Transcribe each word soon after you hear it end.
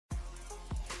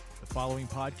following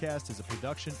podcast is a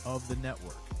production of the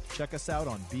network. Check us out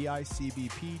on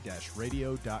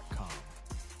bicbp-radio.com.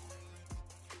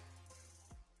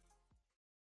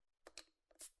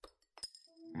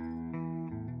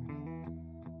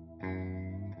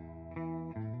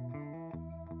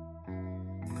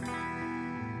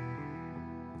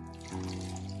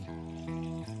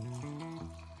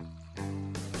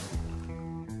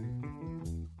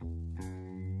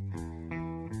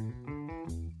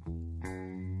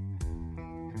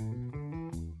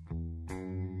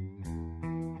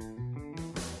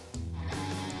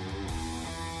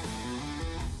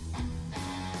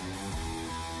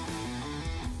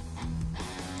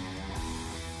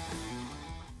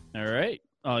 All right,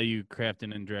 all you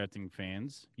crafting and drafting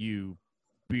fans, you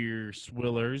beer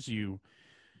swillers, you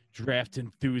draft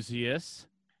enthusiasts,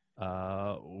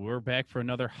 we're back for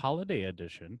another holiday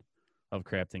edition of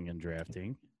Crafting and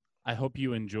Drafting. I hope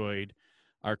you enjoyed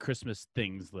our Christmas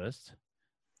things list.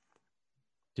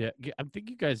 I think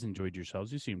you guys enjoyed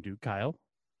yourselves. You seem to, Kyle.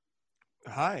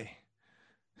 Hi.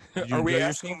 Did you Are we enjoy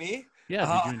asking yourself? me?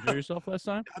 Yeah, did you enjoy yourself last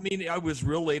time? I mean, I was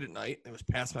real late at night. It was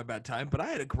past my bedtime, but I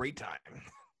had a great time.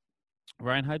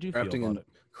 Ryan, how'd you feel about it?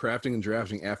 Crafting and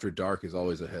drafting after dark is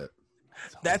always a hit.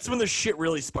 That's when the shit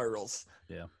really spirals.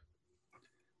 Yeah.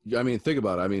 I mean, think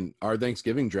about it. I mean, our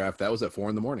Thanksgiving draft, that was at 4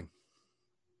 a.m.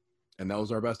 And that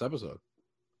was our best episode.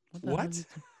 What?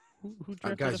 Who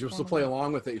Guys, you're supposed to play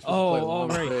along with it. You're Oh, supposed to play along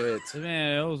right. with it.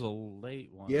 Man, that was a late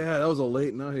one. Yeah, that was a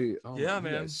late night. Oh, Yeah, you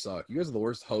man. guys suck. You guys are the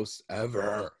worst hosts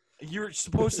ever. You're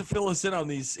supposed to fill us in on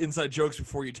these inside jokes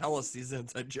before you tell us these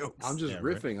inside jokes. I'm just Yeah,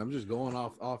 right. riffing. I'm just going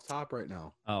off top right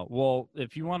now. Well,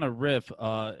 if you want to riff,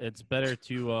 it's better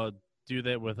to do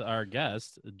that with our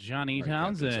guest, Johnny Right,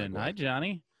 Captain Townsend. Segway. Hi,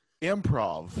 Johnny.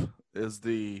 Improv is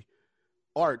the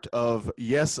art of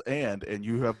yes and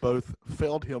you have both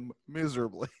failed him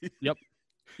miserably. Yep.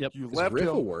 You Is left riff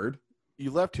a him word?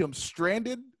 you left him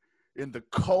stranded in the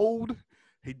cold.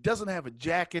 He doesn't have a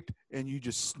jacket, and you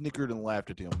just snickered and laughed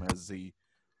at him as he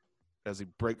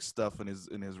breaks stuff in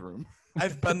his room.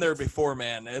 I've been there before,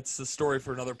 man. It's a story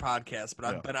for another podcast, but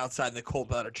Yeah. I've been outside in the cold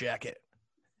without a jacket.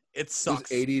 It It was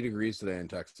sucks. 80 degrees today in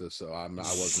Texas, so I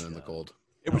wasn't in the cold.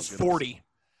 It was Oh, 40.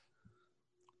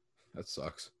 That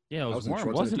sucks. Yeah, it was I was in warm, shorts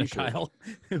and a wasn't it, t-shirt. Kyle?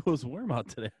 It was warm out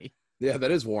today. Yeah,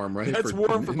 that is warm, right? That's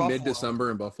warm for Buffalo.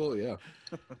 mid-December in Buffalo. Yeah,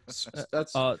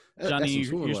 that's Johnny, some you're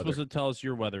swimming supposed weather. to tell us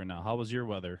your weather now. How was your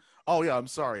weather? Oh yeah, I'm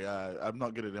sorry. I'm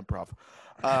not good at improv.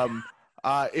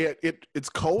 It's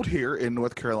cold here in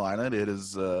North Carolina. It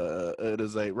is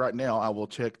a right now. I will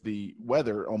check the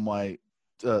weather on my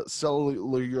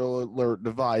cellular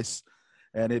device,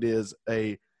 and it is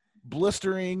a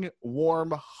blistering,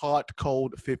 warm, hot,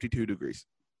 cold 52 degrees.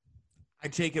 I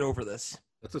take it over this.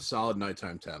 That's a solid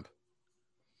nighttime temp.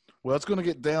 Well, it's going to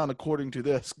get down according to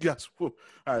this. Guess who?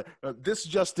 All right, this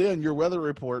just in your weather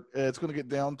report. It's going to get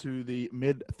down to the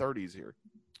mid 30s here.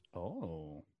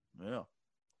 Oh, Yeah,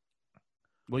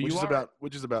 well,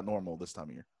 which is about normal this time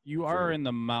of year. you are in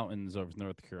the mountains of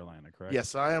North Carolina, correct?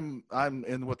 Yes, I am. I'm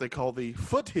in what they call the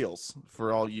foothills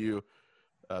for all you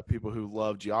people who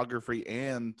love geography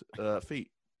and feet.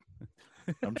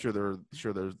 I'm sure there's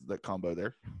that combo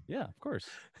there. Yeah, of course.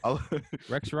 I'll-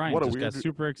 Rex Ryan What a just got weird-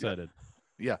 super excited.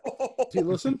 yeah, Do you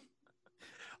listen?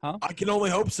 I can only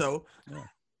hope so.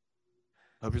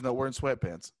 hope he's not wearing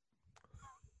sweatpants.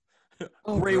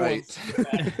 Gray right.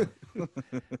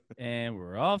 And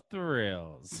we're off the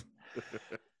rails.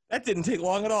 That didn't take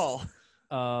long at all.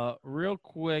 Real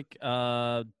quick,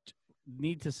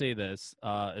 need to say this.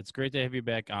 It's great to have you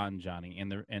back on, Johnny.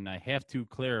 And I have to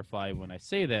clarify when I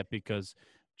say that because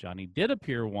Johnny did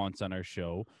appear once on our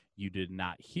show. You did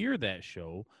not hear that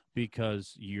show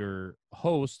because your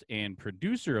host and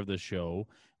producer of the show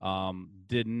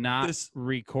did not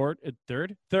record a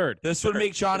third. This would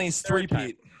make Johnny's Third time.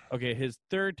 three-peat. Okay, his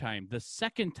third time. The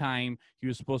second time he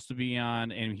was supposed to be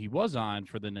on, and he was on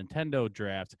for the Nintendo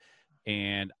draft,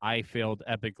 and I failed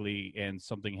epically, and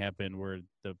something happened where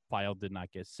the file did not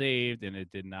get saved, and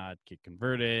it did not get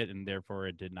converted, and therefore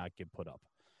it did not get put up.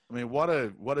 I mean, what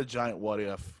a giant what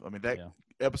if. I mean, that Yeah.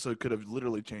 episode could have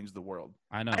literally changed the world.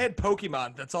 I know. I had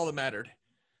Pokemon. That's all that mattered.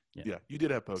 Yeah, you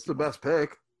did have That's the Pokemon. best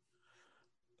pick.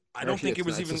 I don't think it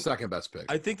was it's even. the second best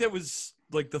pick. I think that was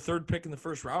like the third pick in the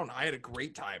first round. I had a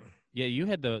great time. Yeah, you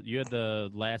had the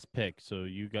last pick, so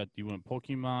you went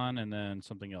Pokemon and then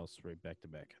something else right back to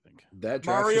back. I think. That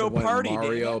draft Mario should have went Party,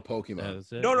 Mario, damn Pokemon. That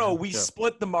was it. No, we Yeah.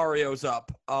 split the Marios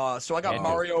up. So I got Yeah.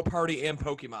 Mario Party and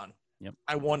Pokemon. Yep.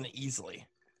 I won easily.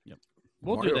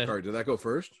 We'll Mario do that. Kart, did that go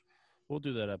first? We'll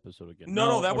do that episode again.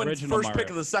 No, that went original first Mario. pick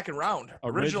of the second round.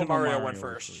 Original Mario went was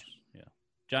first. Yeah,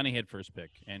 Johnny had first pick,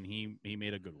 and he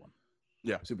made a good one.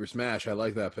 Super Smash. I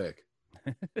like that pick.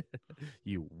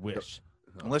 You wish.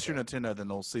 Unless you're Nintendo, then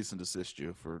they'll cease and desist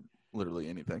you for literally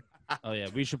anything. Oh yeah,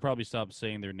 we should probably stop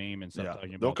saying their name and stop Yeah,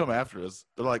 talking they'll about. come after us.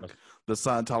 They're like the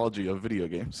Scientology of video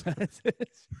games.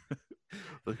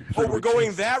 Oh, we're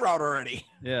going that route already.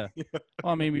 Yeah.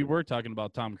 Well, I mean, we were talking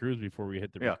about Tom Cruise before we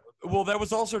hit the. Yeah. Well, that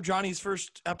was also Johnny's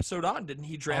first episode on. Didn't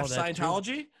he draft that's true.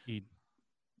 Scientology? He.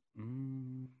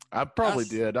 Mm, I probably Yes.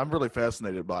 did. I'm really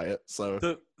fascinated by it. So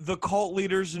The cult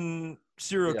leaders and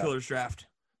serial Yeah. killers draft.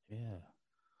 yeah.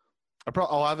 I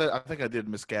think I did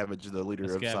miscavige the leader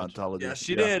of Miscavige. Scientology. Yes,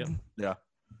 you Yeah. did. Yeah.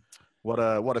 What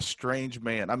a strange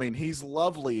man. I mean, he's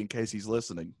lovely in case he's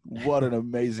listening. What an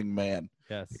amazing man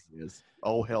Yes. he is.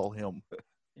 Oh, hell him.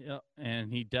 Yeah.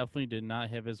 And he definitely did not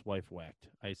have his wife whacked.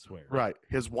 I swear. Right.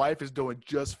 His wife is doing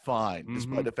just fine,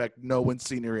 despite the fact no one's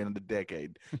seen her in a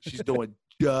decade. She's doing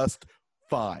just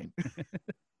fine.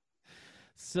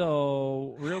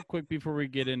 So, real quick before we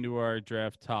get into our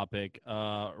draft topic,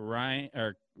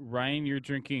 Ryan, you're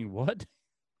drinking what?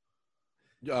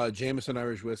 Jameson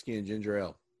Irish whiskey and ginger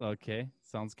ale. Okay,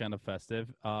 sounds kind of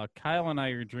festive. Kyle and I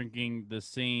are drinking the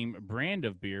same brand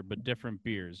of beer, but different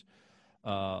beers.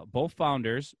 Both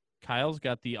founders. Kyle's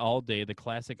got the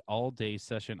classic all day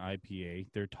session IPA.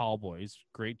 They're tall boys,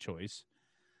 great choice.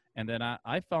 And then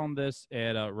I found this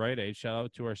at Rite Aid. Shout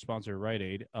out to our sponsor, Rite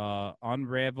Aid.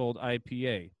 Unraveled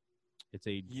IPA. It's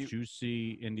a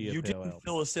juicy India You Pale didn't Ale.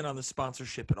 fill us in on the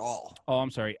sponsorship at all. Oh, I'm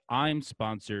sorry. I'm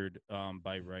sponsored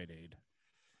by Rite Aid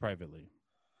privately.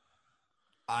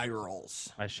 Eye rolls.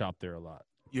 I shop there a lot.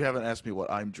 You haven't asked me what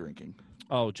I'm drinking.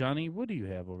 Oh, Johnny, what do you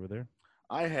have over there?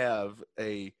 I have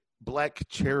a black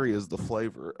cherry as the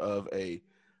flavor of a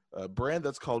brand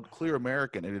that's called Clear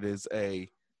American, and it is a,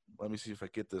 let me see if I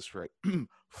get this right,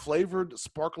 flavored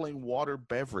sparkling water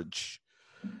beverage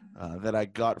that I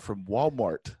got from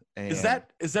Walmart. And Is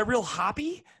that real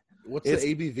hoppy? What's the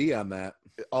ABV on that?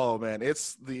 Oh man,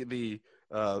 it's the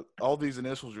all these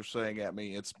initials you're saying at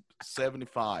me. It's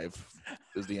 75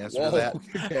 is the answer to that.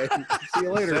 Okay. See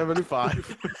you later.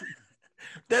 75.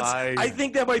 I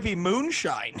think that might be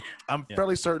moonshine. I'm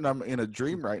fairly certain I'm in a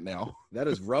dream right now. That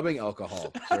is rubbing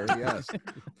alcohol, sir. Yes.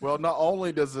 Well, not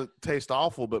only does it taste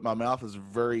awful, but my mouth is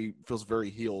feels very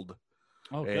healed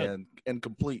Oh, good. and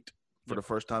complete for the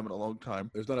first time in a long time.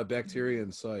 There's not a bacteria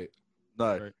in sight.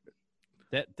 No,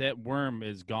 Right. That worm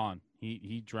is gone.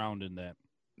 He drowned in that.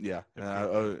 yeah,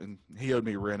 and he owed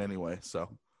me rent anyway, so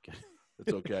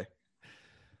it's okay.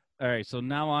 All right, so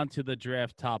now on to the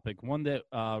draft topic. One that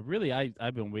really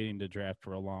I've been waiting to draft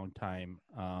for a long time.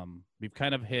 We've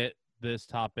kind of hit this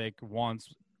topic once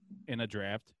in a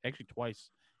draft, actually twice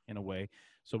in a way.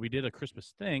 So we did a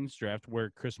Christmas Things draft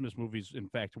where Christmas movies, in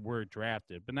fact, were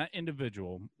drafted, but not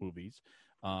individual movies.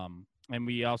 And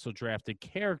we also drafted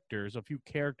a few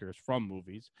characters from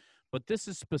movies. But this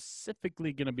is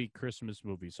specifically going to be Christmas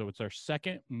movies. So it's our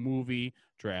second movie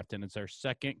draft, and it's our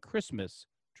second Christmas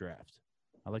draft.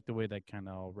 I like the way that kind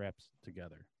of all wraps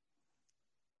together.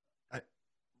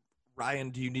 Ryan,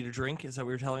 do you need a drink? Is that what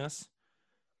you're telling us?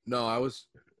 No,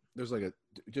 there's like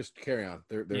just carry on.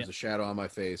 There's a shadow on my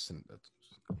face, and that's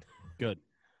Good.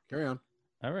 carry on.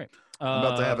 All right. I'm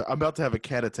about to have a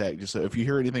cat attack. Just so if you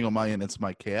hear anything on my end, it's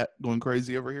my cat going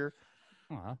crazy over here.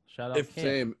 Shout out. If- Ken.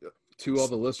 Same to all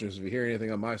the listeners. If you hear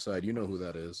anything on my side, you know who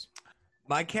that is.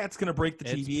 My cat's gonna break the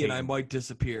It's TV and I Peyton. might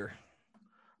disappear.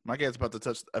 My cat's about to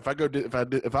touch.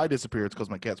 If I disappear, it's because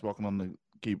my cat's walking on the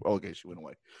keyboard. Oh, okay, she went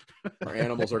away. Our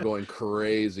animals are going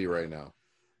crazy right now.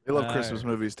 They love All Christmas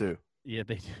movies too. Yeah,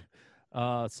 they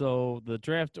do. So the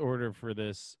draft order for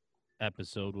this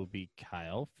episode will be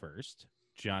Kyle first,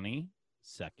 Johnny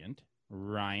second,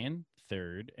 Ryan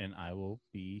third, and I will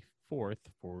be fourth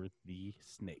for the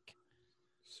snake.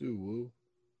 Sue Woo.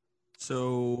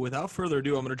 So without further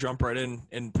ado, I'm gonna jump right in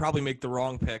and probably make the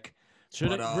wrong pick. Should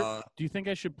But, do you think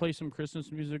I should play some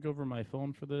Christmas music over my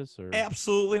phone for this? Or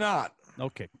Absolutely not.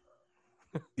 okay,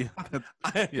 Yeah,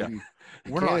 yeah. You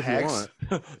We're can not if you hacks.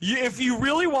 want. If you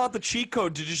really want the cheat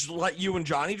code to just let you and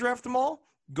Johnny draft them all,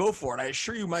 go for it. I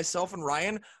assure you, myself and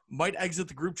Ryan might exit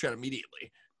the group chat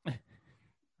immediately.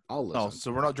 I'll listen. Oh,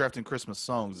 so we're not drafting Christmas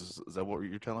songs. Is that what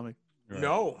you're telling me? Right.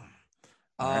 No.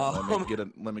 All right,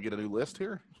 let me get a new list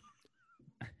here.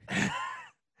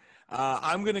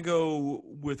 I'm gonna go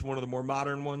with one of the more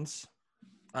modern ones.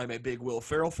 I'm a big Will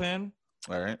Ferrell fan.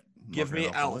 All right. Give me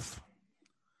Marking it off the list. Elf.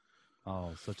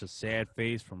 Oh, such a sad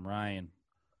face from Ryan.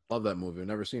 Love that movie. I've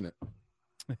never seen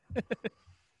it.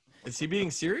 Is he being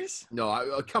serious?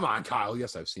 No, come on, Kyle.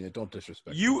 Yes, I've seen it. Don't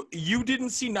disrespect. You didn't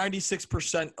see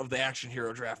 96% of the action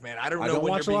hero draft, man. I don't know. I don't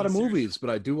when watch a you're lot of being serious. movies, but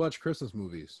I do watch Christmas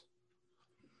movies.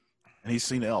 And he's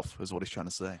seen Elf, is what he's trying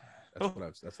to say.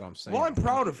 That's what I'm saying. Well, I'm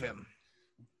proud of him.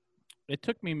 It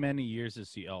took me many years to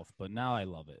see Elf, but now I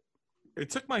love it. It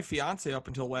took my fiance up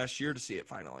until last year to see it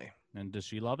finally. And does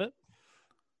she love it?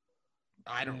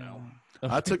 I don't know.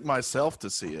 I took myself to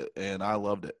see it, and I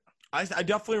loved it. I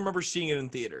definitely remember seeing it in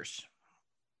theaters.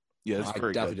 Yeah, it's I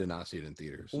very definitely good. did not see it in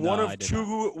theaters. One I of did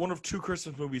two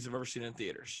Christmas movies I've ever seen in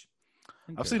theaters.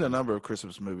 I've seen a number of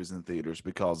Christmas movies in theaters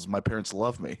because my parents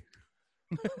love me.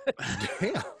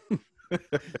 Damn.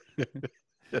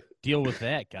 Deal with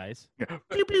that, guys.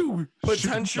 Pew, pew.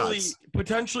 Potentially Shoot nuts.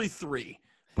 potentially 3.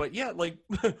 But yeah, like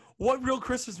what real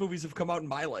Christmas movies have come out in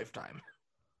my lifetime?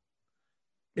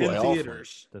 In Well, Elf.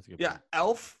 theaters. That's a good. Yeah,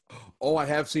 Elf. Oh, I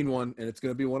have seen one, and it's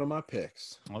going to be one of my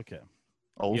picks. point. Okay.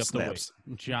 Oh, You have to wait. snaps.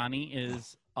 Johnny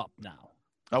is up now.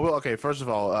 Oh, well, okay. First of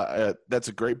all, that's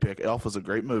a great pick. Elf is a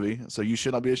great movie, so you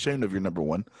should not be ashamed of your number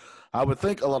one. I would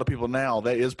think a lot of people now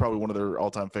that is probably one of their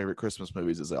all-time favorite Christmas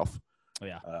movies is Elf. Oh,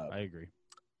 yeah, I agree.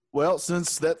 Well,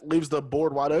 since that leaves the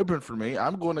board wide open for me,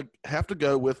 I'm going to have to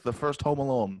go with the first Home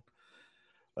Alone.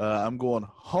 I'm going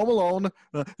Home Alone.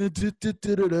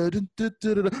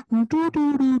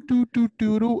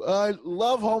 I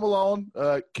love Home Alone.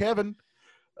 Kevin,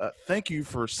 thank you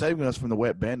for saving us from the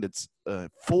Wet Bandits.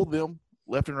 Fool them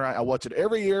left and right. I watch it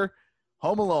every year.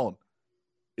 Home Alone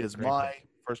is Great my pick.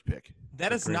 first pick.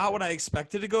 That is Great not pick. what I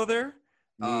expected to go there.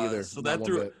 Me either. So Not that one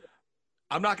threw. bit.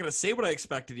 I'm not going to say what I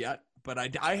expected yet, but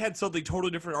I had something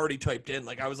totally different already typed in.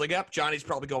 Like I was like, yep, Johnny's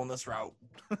probably going this route.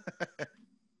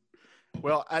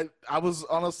 Well, I was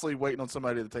honestly waiting on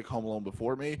somebody to take Home Alone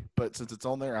before me, but since it's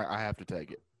on there, I have to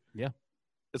take it. Yeah.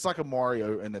 It's like a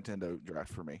Mario and Nintendo draft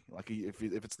for me. Like if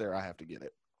it's there, I have to get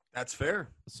it. That's fair.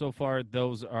 So far,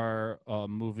 those are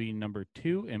movie number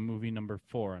 2 and movie number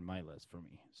 4 on my list for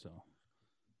me. So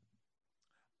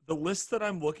The list that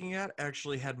I'm looking at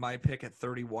actually had my pick at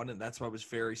 31, and that's why I was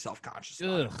very self-conscious.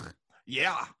 about it. ugh,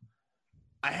 Yeah.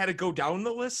 I had to go down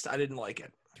the list. I didn't like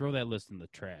it. throw that list in the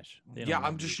trash. They don't Yeah, want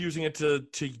I'm you. just using it to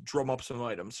drum up some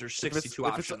items. There's If it's- 62 if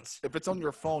it's- options. If it's on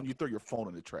your phone, you throw your phone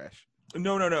in the trash.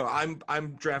 No.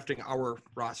 I'm drafting our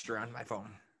roster on my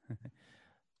phone.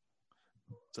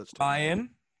 Such Ryan?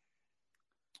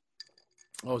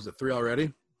 Oh, is it 3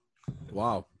 already?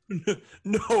 Wow.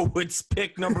 No, it's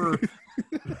pick number.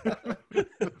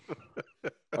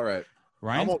 All right.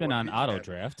 Ryan's won't been on repeat auto that.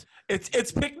 draft.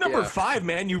 It's pick number Yeah. 5,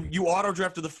 man. You auto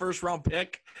drafted the first round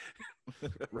pick.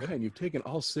 Ryan, you've taken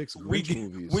all 6 We Grinch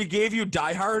movies. we gave you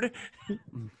Die Hard.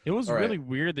 It was All right. really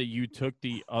weird that you took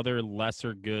the other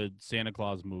lesser good Santa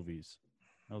Claus movies.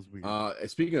 That was weird.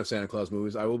 Speaking of Santa Claus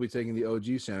movies, I will be taking the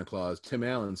OG Santa Claus, Tim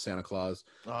Allen's Santa Claus.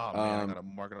 Oh man, I Um, gotta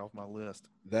mark it off my list.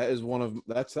 That is one of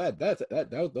that's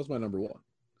my number one.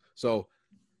 So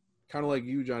kind of like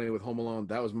you, Johnny, with Home Alone,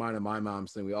 that was mine and my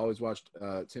mom's thing. We always watched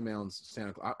Tim Allen's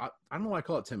Santa Claus. I don't know why I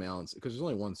call it Tim Allen's because there's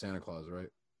only one Santa Claus, right?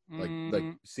 Like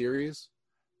Mm, series.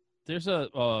 there's a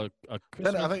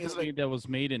Christmas think it's movie that was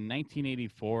made in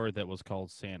 1984 that was called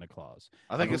Santa Claus.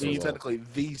 I think it's believe- technically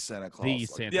the Santa Claus. The like-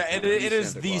 Santa Yeah, Claus. and it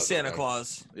is Santa the Claus, Santa okay.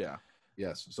 Claus. Yeah,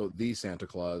 Yes. So the Santa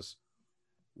Claus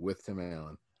with Tim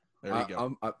Allen. there you go.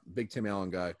 I'm a big Tim Allen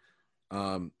guy.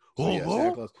 So Oh, yeah, oh.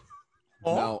 Santa Claus.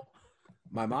 Oh. Now,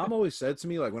 my mom always said to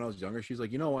me, like when I was younger, she's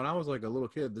like, when I was like a little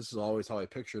kid, this is always how I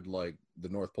pictured like the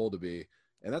North Pole to be,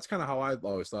 and that's kind of how I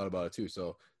always thought about it too.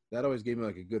 So that always gave me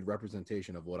like a good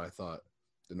representation of what I thought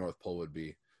the North Pole would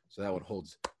be. So that one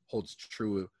holds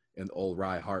true in the old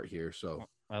Rye heart here. So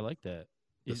I like that.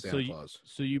 the So Santa you, Claus.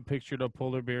 so you pictured a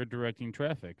polar bear directing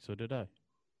traffic. So did I.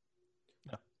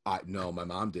 I no, my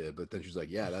mom did, but then she's like,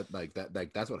 yeah,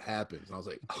 that's what happens. And I was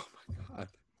like, oh my god.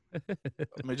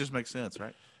 I mean, it just makes sense,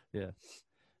 right?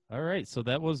 All right, so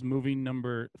that was movie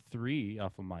number 3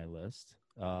 off of my list.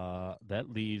 That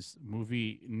leaves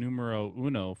movie numero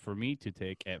uno for me to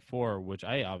take at 4, which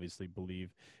I obviously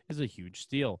believe is a huge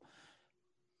steal.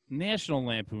 National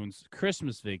Lampoon's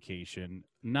Christmas Vacation,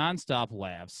 nonstop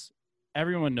laughs.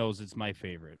 Everyone knows it's my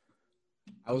favorite.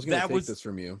 I was gonna That take was- this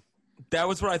from you. That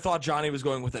was what I thought Johnny was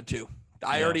going with it too.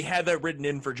 I Yeah. already had that written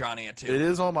in for Johnny at 2. It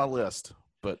is on my list,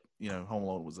 but Home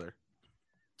Alone was there.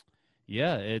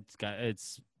 Yeah,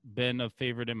 it's been a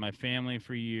favorite in my family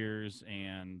for years,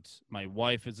 and my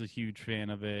wife is a huge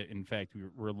fan of it. In fact,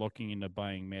 we're looking into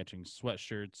buying matching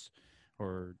sweatshirts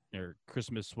or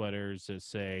Christmas sweaters that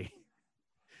say,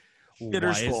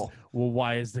 Shitter's full.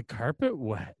 why is the carpet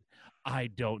wet? I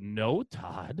don't know,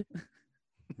 Todd.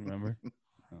 Remember?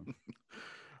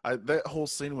 That whole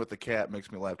scene with the cat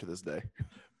makes me laugh to this day.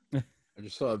 I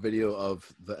just saw a video of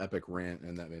the epic rant,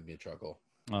 and that made me chuckle.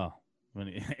 Oh, when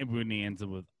he ends up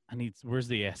with, where's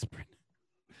the aspirin?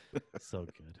 So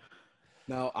good.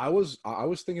 Now, I was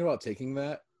thinking about taking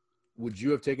that would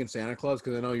you have taken Santa Claus?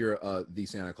 Because I know you're the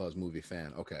Santa Claus movie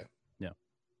fan. Okay. Yeah.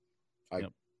 I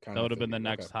Yep. kind That of would have been the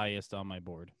figured. next highest on my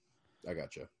board. Okay. I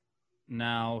gotcha.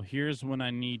 Now, here's when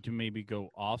I need to maybe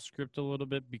go off script a little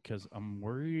bit because I'm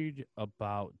worried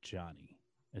about Johnny.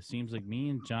 It seems like me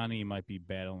and Johnny might be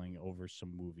battling over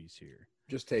some movies here.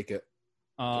 Just take it.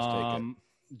 Just take it.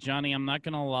 Johnny, I'm not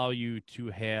going to allow you to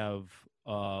have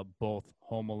both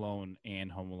Home Alone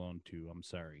and Home Alone 2. I'm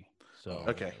sorry. So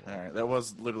Okay, all right. That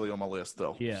was literally on my list,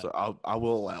 though. Yeah. So I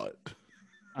will allow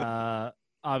it.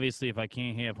 Obviously, if I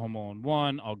can't have Home Alone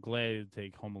 1, I'll gladly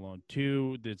take Home Alone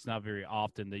 2. It's not very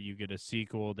often that you get a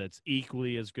sequel that's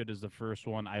equally as good as the first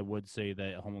one. I would say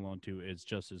that Home Alone 2 is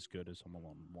just as good as Home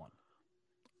Alone 1.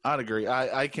 I'd agree.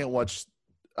 I can't watch.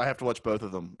 I have to watch both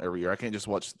of them every year. I can't just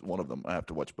watch one of them. I have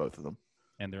to watch both of them.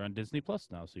 And they're on Disney Plus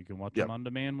now, so you can watch Yep. them on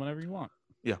demand whenever you want.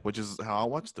 Yeah, which is how I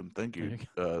watch them. Thank you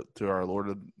There to our Lord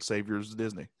and Savior's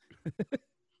Disney.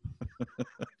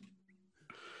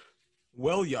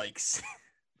 Well, yikes.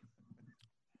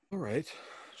 All right.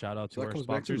 Shout out So to that our comes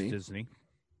back to sponsors, me. Disney.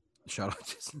 Shout out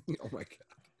Disney. Oh my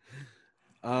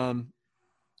god.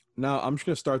 Now I'm just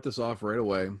gonna start this off right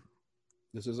away.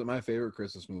 This isn't my favorite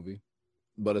Christmas movie,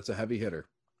 but it's a heavy hitter.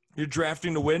 You're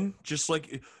drafting to win, just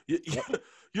like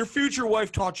your future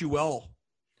wife taught you well.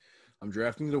 I'm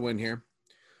drafting to win here.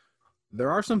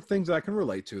 There are some things I can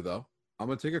relate to, though. I'm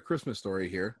gonna take a Christmas story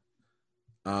here.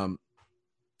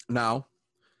 Now,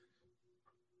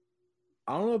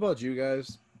 I don't know about you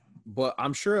guys, but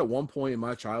I'm sure at one point in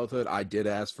my childhood I did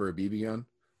ask for a BB gun.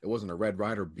 It wasn't a Red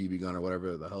Ryder BB gun or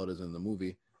whatever the hell it is in the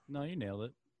movie, No, you nailed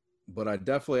it. but I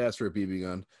definitely asked for a BB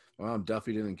gun. My mom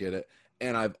definitely didn't get it,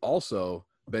 and I've also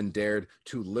been dared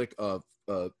to lick a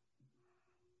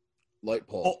light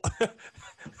pole.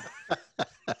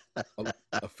 Oh,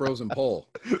 A frozen pole.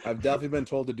 I've definitely been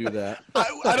told to do that. I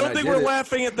And don't I think did we're it.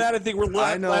 laughing at that. I think we're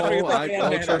I know. laughing at that. Oh,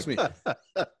 manner. trust me,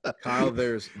 Kyle.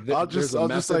 There's I'll there's just a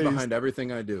method say he's- behind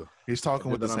everything I do. He's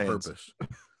talking with Did his that on hands. purpose.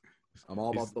 I'm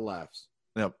all He's- about the laughs,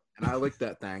 Yep. and I licked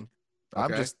that thing.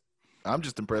 Okay? I'm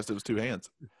just impressed it was two hands.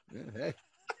 Yeah, hey,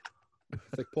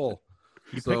 thick pole.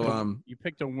 You So, picked you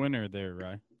picked a winner there,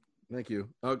 Rye. Thank you.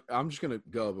 I'm just gonna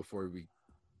go before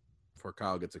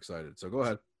Kyle gets excited. So go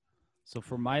ahead. So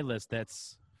for my list,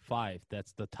 that's 5.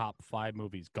 That's the top 5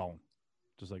 movies gone,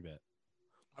 just like that.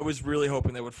 I was really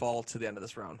hoping they would fall to the end of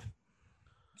this round.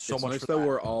 So It's much nice for that that.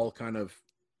 we're all kind of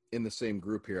in the same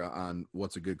group here on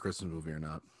what's a good Christmas movie or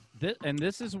not.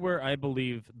 This is where I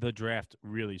believe the draft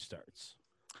really starts.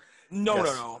 No,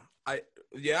 Yes. no.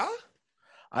 Yeah?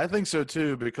 I think so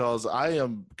too, because I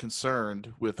am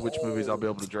concerned with which movies I'll be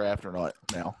able to draft or not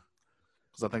now,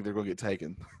 because I think they're going to get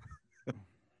taken.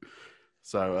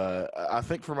 So I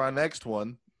think for my next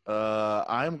one,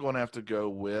 I'm going to have to go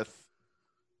with,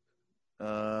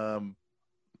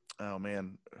 oh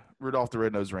man, Rudolph the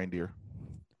Red-Nosed Reindeer.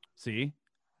 See,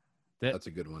 That's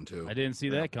a good one too. I didn't see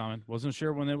that coming. Wasn't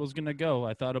sure when it was gonna go.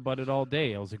 I thought about it all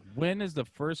day. I was like, when is the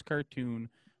first cartoon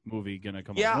movie gonna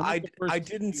come? Yeah, out? When is the first I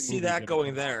didn't TV see movie that gonna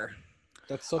going come out? there.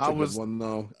 That's such I a was- good one,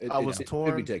 though. I was It should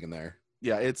torn. be taken there.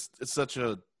 Yeah, it's such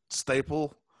a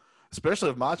staple, especially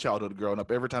of my childhood growing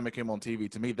up. Every time it came on TV,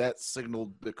 to me, that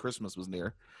signaled that Christmas was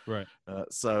near. Right.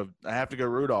 So I have to go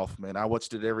Rudolph, man. I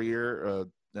watched it every year,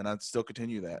 and I'd still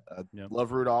continue that. I Yep.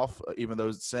 love Rudolph, even though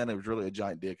Santa was really a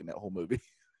giant dick in that whole movie.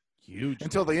 Huge.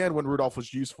 Until the end when Rudolph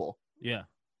was useful. Yeah.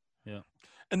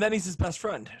 And then he's his best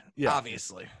friend, Yeah.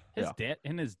 obviously.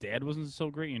 His dad wasn't so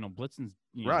great. You know, Blitzen's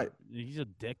Right. He's a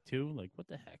dick too. Like, what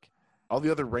the heck? All the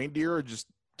other reindeer are just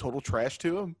total trash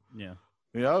to him. Yeah.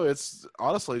 You know, it's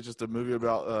honestly just a movie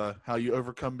about how you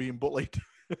overcome being bullied.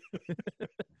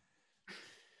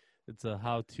 It's a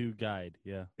how-to guide.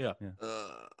 Yeah.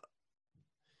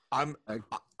 I'm. I have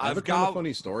a I've kind of got.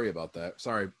 funny story about that.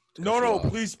 Sorry. to No, cut you no.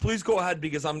 off. Please go ahead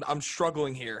because I'm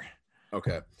struggling here.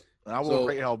 Okay. And I'm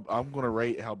going to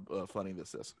rate how funny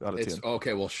this is out of 10. It's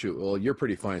okay. Well, shoot. Well, you're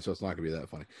pretty funny, so it's not gonna be that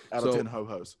funny. Out of 10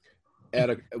 ho-hos.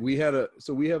 We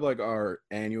have like our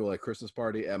annual like Christmas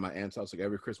party at my aunt's house like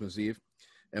every Christmas Eve,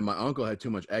 and my uncle had too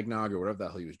much eggnog or whatever the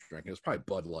hell he was drinking. It was probably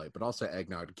Bud Light, but I'll say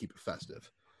eggnog to keep it festive.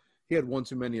 He had one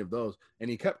too many of those, and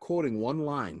he kept quoting one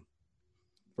line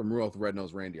from Rudolph the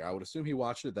Red-Nosed Reindeer. I would assume he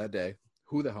watched it that day.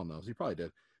 Who the hell knows? He probably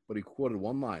did, but he quoted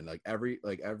one line like every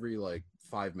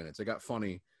 5 minutes. It got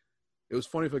funny. It was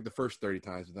funny for like the first 30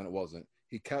 times, but then it wasn't.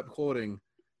 He kept quoting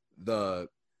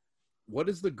what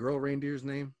is the girl reindeer's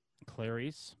name?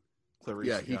 Clarice. Clarice,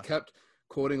 Yeah, he kept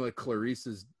quoting like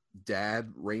Clarice's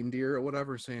dad reindeer or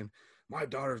whatever, saying, "My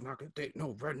daughter's not gonna date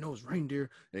no red-nosed reindeer,"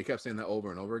 and he kept saying that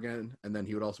over and over again. And then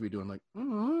he would also be doing like,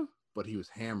 but he was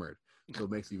hammered, so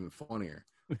it makes it even funnier.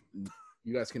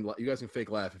 You guys can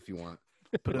fake laugh if you want.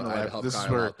 Put in But the I laugh. help This is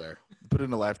Kyle where out there. put in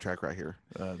the laugh track right here.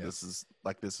 This is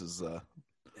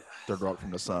Third Rock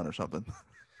from the Sun or something.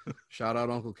 Shout out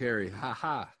Uncle Carrie. Ha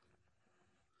ha.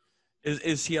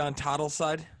 Is he on Toddle's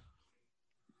side?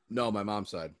 No, my mom's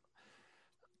side.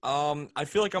 I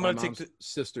feel like I'm My gonna take mom's the.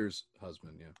 sister's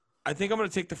husband. Yeah. I think I'm gonna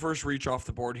take the first reach off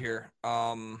the board here.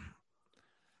 I'm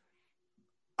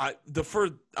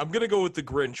gonna go with the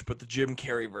Grinch, but the Jim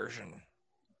Carrey version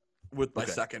with my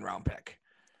Okay. second round pick.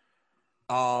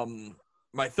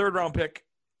 My third round pick,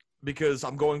 because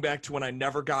I'm going back to when I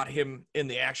never got him in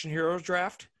the Action Heroes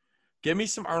draft. Give me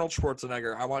some Arnold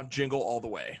Schwarzenegger. I want Jingle all the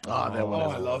way. Ah, that one.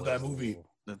 I love that movie.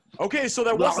 Okay, so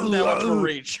that wasn't that much of a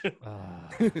reach.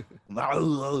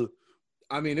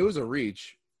 I mean, it was a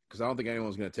reach because I don't think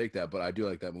anyone's going to take that, but I do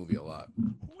like that movie a lot.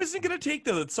 Who isn't gonna take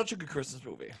that? It's such a good Christmas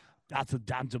movie. That's a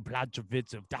dancer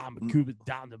Blatchowitz of down the Cuban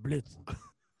down the Blitz.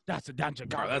 That's a dancer.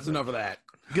 All right, that's enough of that.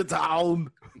 Get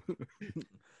down.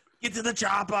 Get to the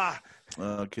chopper.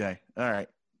 Okay. All right.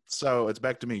 So it's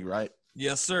back to me, right?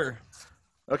 Yes, sir.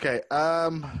 Okay.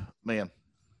 Man,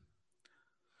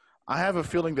 I have a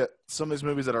feeling that some of these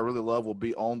movies that I really love will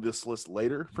be on this list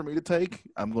later for me to take.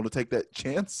 I'm going to take that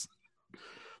chance.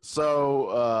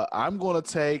 So I'm going to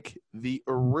take the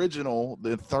original,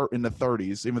 in the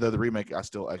 30s, even though the remake I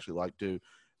still actually like too.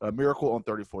 Miracle on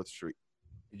 34th Street.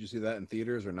 Did you see that in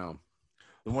theaters or no?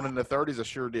 The one in the 30s, I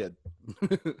sure did.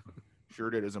 Sure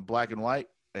did. It was in black and white,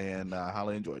 and I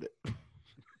highly enjoyed it.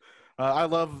 I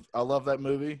love that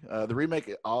movie. The remake,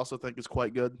 I also think is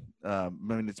quite good. I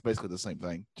mean, it's basically the same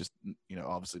thing, just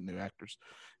obviously new actors.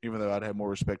 Even though I'd have more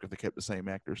respect if they kept the same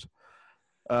actors.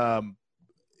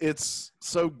 It's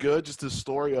so good, just the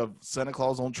story of Santa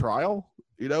Claus on trial.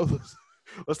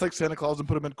 Let's take Santa Claus and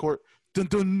put him in court, dun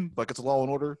dun, like it's a Law and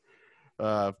Order.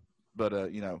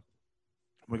 But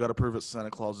we got to prove that Santa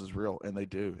Claus is real, and they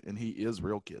do, and he is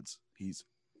real, kids. He's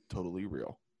totally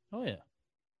real. Oh yeah.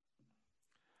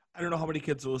 I don't know how many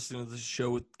kids are listening to this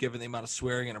show given the amount of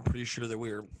swearing, and I'm pretty sure that we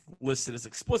are listed as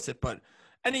explicit, but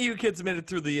any of you kids made it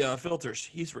through the filters.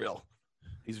 He's real.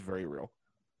 He's very real.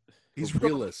 He's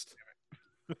realist.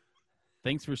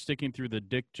 Thanks for sticking through the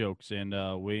dick jokes and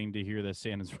waiting to hear that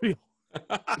Santa's real.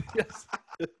 Yes.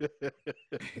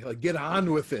 Like, get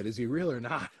on with it. Is he real or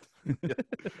not?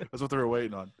 That's what they were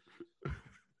waiting on.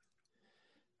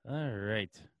 All right.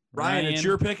 Ryan, it's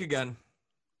your pick again.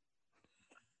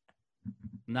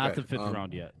 Not Okay, the fifth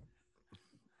round yet.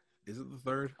 Is it the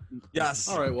third? Yes.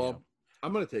 All right, well,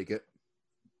 I'm going to take it.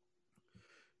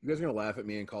 You guys are going to laugh at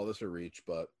me and call this a reach,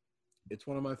 but it's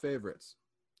one of my favorites.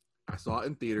 I saw it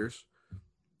in theaters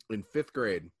in 5th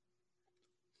grade.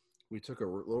 We took a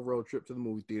little road trip to the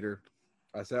movie theater.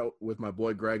 I sat with my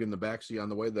boy Greg in the backseat on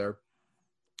the way there.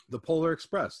 The Polar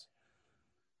Express.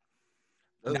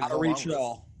 Not a reach at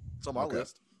all. It's on my Okay.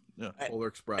 list. Yeah. Polar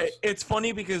Express. It's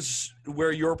funny because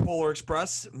where your Polar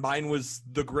Express, mine was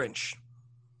the Grinch.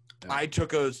 Yeah. I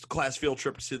took a class field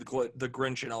trip to see the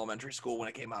Grinch in elementary school when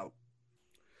it came out.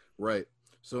 Right.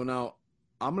 So now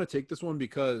I'm going to take this one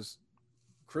because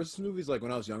Christmas movies, like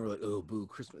when I was younger, like, oh, boo,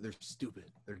 Christmas, they're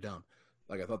stupid. They're dumb.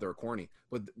 Like I thought they were corny.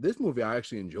 But this movie I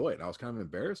actually enjoyed. I was kind of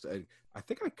embarrassed. I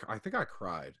think I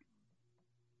cried.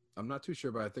 I'm not too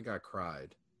sure, but I think I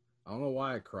cried. I don't know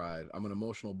why I cried. I'm an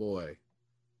emotional boy,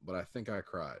 but I think I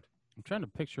cried. I'm trying to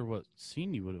picture what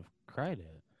scene you would have cried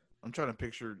at. I'm trying to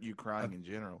picture you crying in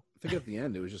general. I think at the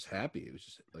end it was just happy. It was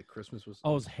just like Christmas was.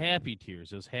 Oh, it was happy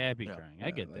tears. It was happy Yeah. crying. I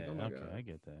Yeah, get like, that. oh my Okay, God. I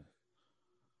get that.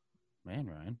 Man,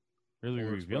 Ryan, really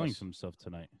Polar revealing Express. some stuff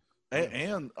tonight.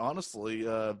 And honestly,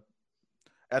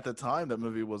 at the time, that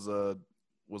movie was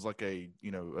like a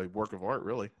work of art,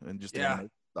 really, and just Yeah.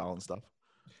 animated style and stuff.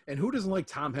 And who doesn't like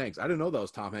Tom Hanks? I didn't know that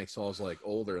was Tom Hanks till I was like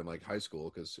older in like high school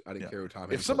because I didn't Yeah. care who Tom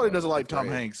Hanks. If somebody was. doesn't like Tom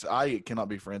Great. Hanks, I cannot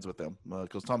be friends with them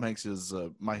because Tom Hanks is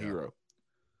my Yeah. hero. I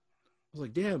was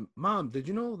like, damn, Mom, did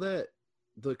you know that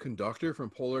the conductor from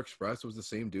Polar Express was the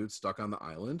same dude stuck on the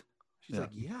island? She's Yeah. like,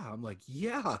 yeah. I'm like,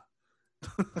 yeah.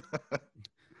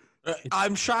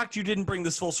 I'm shocked you didn't bring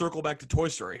this full circle back to Toy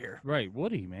Story here. Right,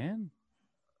 Woody, man.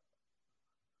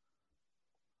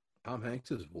 Tom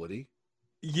Hanks is Woody.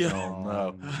 Yeah. Oh,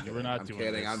 no. We're not I'm doing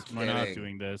kidding, this. I'm We're not kidding.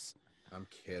 doing this. I'm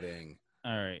kidding.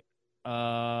 All right.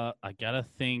 I gotta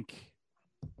think.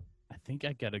 I think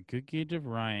I got a good gauge of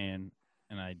Ryan,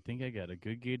 and I think I got a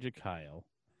good gauge of Kyle.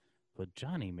 But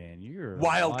Johnny, man, you're a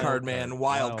Wild card, man.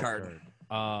 Wild card.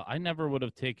 I never would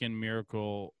have taken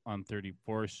Miracle on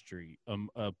 34th Street,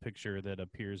 a picture that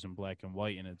appears in black and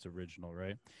white in its original,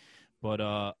 right? But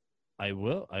I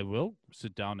will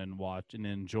sit down and watch and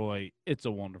enjoy It's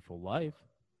a Wonderful Life.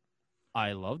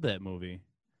 I love that movie.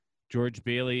 George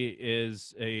Bailey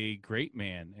is a great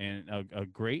man and a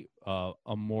great a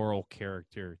moral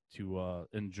character to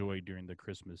enjoy during the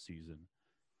Christmas season.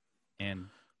 And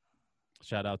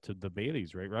shout out to the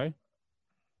Baileys, right, Ryan?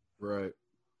 Right.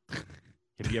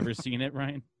 Have you ever seen it,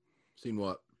 Ryan? Seen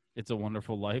what? It's a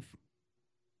Wonderful Life.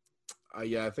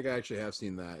 Yeah, I think I actually have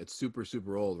seen that. It's super,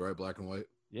 super old, right? Black and white.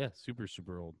 Yeah, super,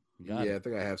 super old. You got Yeah, it. I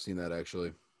think I have seen that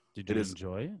actually. Did It you is-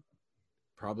 enjoy it?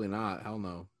 Probably not. Hell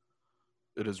no.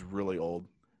 It is really old.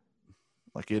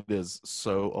 Like it is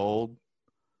so old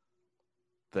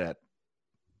that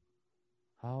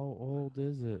How old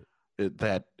is it?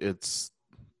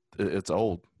 it's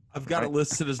old. I've got it Right.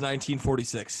 listed as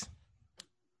 1946.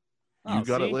 You Oh,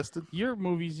 got it see? listed? Your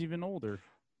movie's even older.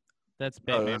 That's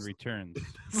Batman that's- Returns.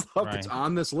 It's Right.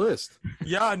 on this list.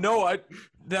 Yeah, no,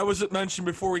 that was mentioned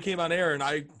before we came on air, and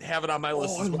I have it on my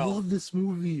list Oh, as I well. love this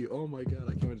movie. Oh my god,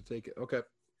 I can't wait to take it. Okay.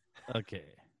 Okay.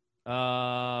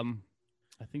 I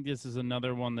think this is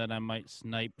another one that I might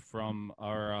snipe from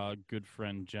our good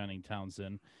friend Johnny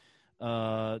Townsend.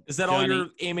 Is that all Johnny- you're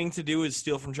aiming to do? Is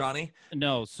steal from Johnny?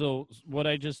 No. So what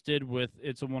I just did with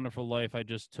 "It's a Wonderful Life," I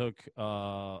just took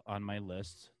on my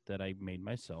list that I made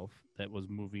myself. That was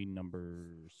movie number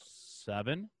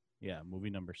 7. Yeah, movie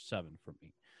number 7 for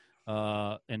me.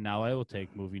 And now I will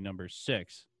take movie number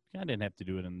 6. I didn't have to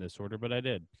do it in this order, but I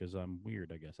did because I'm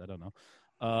weird, I guess. I don't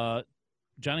know.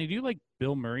 Johnny, do you like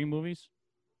Bill Murray movies?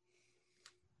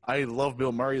 I love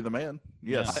Bill Murray, the man.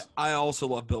 Yes. I also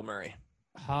love Bill Murray.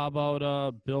 How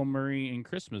about Bill Murray in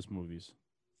Christmas movies?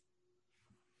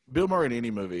 Bill Murray in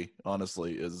any movie,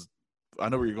 honestly, is. I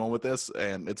know where you're going with this,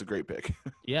 and it's a great pick.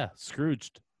 Yeah,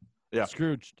 Scrooged. Yeah.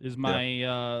 Scrooged is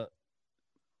my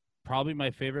probably my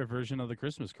favorite version of the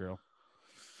Christmas Carol.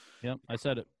 Yep, I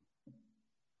said it.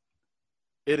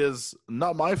 It is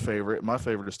not my favorite. My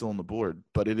favorite is still on the board,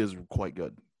 but it is quite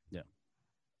good.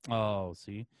 Oh,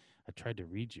 see, I tried to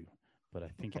read you, but I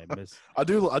think I missed. I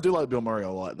do like Bill Murray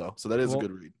a lot though, so that is Well- a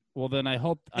good read. Well, then I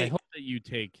hope Hey. that you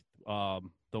take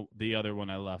the other one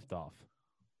I left off.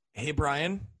 Hey,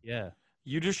 Brian, Yeah.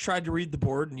 you just tried to read the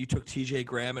board, and you took T.J.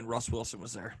 Graham, and Russ Wilson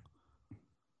was there.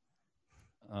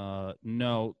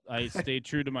 No, I stayed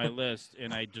true to my list,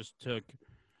 and I just took.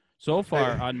 So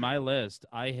far on my list,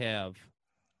 I have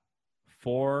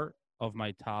 4 of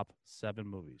my top 7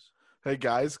 movies. Hey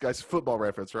guys, football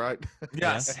reference, right?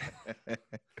 Yes.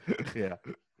 Yeah.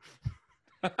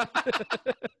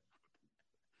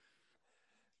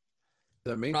 Is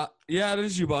that me? Yeah, it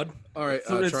is you, bud. All right,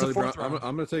 so it's the Charlie Brown. fourth round.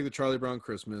 I'm gonna take the Charlie Brown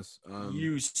Christmas.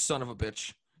 You son of a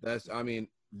bitch.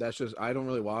 That's just I don't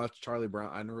really watch Charlie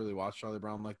Brown. I never really watched Charlie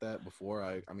Brown like that before.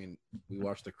 I mean, we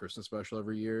watch the Christmas special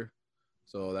every year,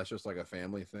 so that's just like a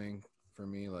family thing for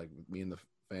me. Like me and the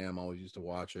fam always used to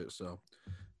watch it. So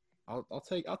I'll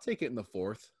take it in the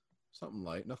 4th. Something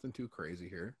light, nothing too crazy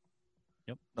here.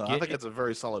 Yep. I Get- think it's a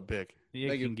very solid pick. You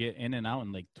Thank can you. get in and out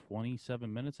in like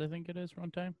 27 minutes, I think it is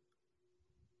runtime.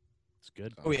 It's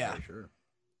good. Oh, yeah. for sure.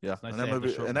 Yeah, It's nice and to that have the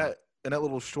movie short and one. that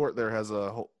little short there has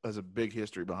a big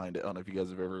history behind it. I don't know if you guys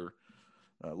have ever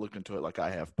looked into it like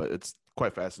I have, but it's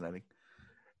quite fascinating.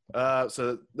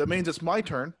 So that means it's my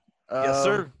turn. Yes,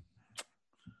 sir.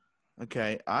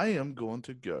 Okay, I am going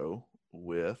to go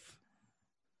with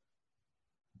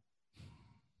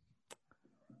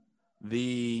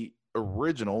the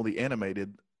original, the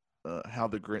animated How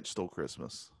the Grinch Stole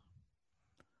Christmas.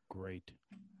 Great.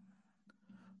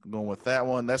 I'm going with that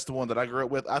one. That's the one that I grew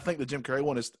up with. I think the Jim Carrey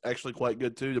one is actually quite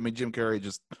good too. I mean, Jim Carrey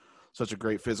just such a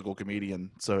great physical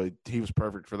comedian, so he was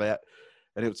perfect for that,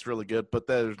 and it was really good. But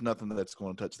there's nothing that's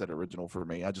going to touch that original for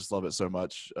me. I just love it so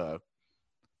much,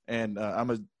 and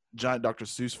I'm a giant Dr.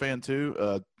 Seuss fan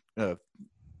too.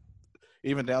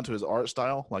 Even down to his art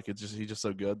style, like he's just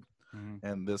so good. Mhm.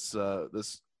 And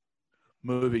this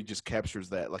movie just captures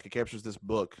that. Like it captures this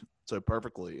book so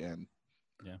perfectly, and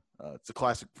Yeah. it's a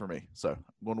classic for me. So I'm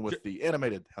going with the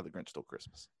animated How the Grinch Stole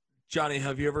Christmas. Johnny,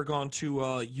 have you ever gone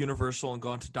to Universal and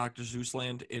gone to Dr. Seuss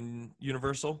Land in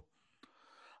Universal?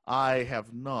 I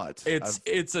have not.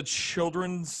 It's a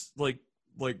children's like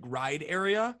ride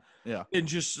area. Yeah. And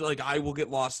just like I will get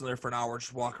lost in there for an hour,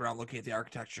 just walk around looking at the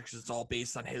architecture because it's all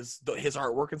based on his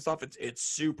artwork and stuff. It's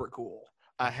super cool.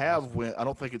 I have went. I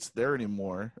don't think it's there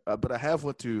anymore, but I have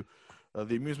went to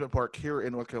the amusement park here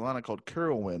in North Carolina called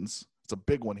Carowinds. It's a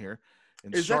big one here.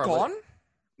 In Is Charlotte. that gone?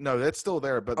 No, that's still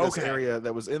there. But this Okay. area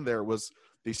that was in there was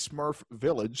the Smurf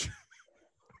Village,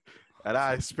 and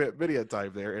I spent many a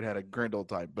time there and had a grand old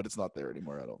time. But it's not there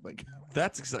anymore. I don't think.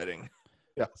 That's exciting.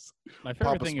 Yes, My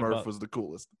favorite Papa thing Smurf about was the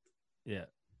coolest.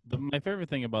 my favorite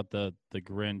thing about the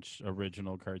Grinch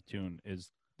original cartoon is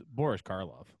Boris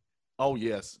Karloff. Oh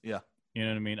yes, yeah. You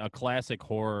know what I mean? A classic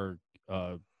horror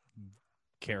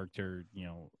character,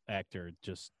 actor,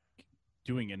 just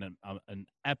doing an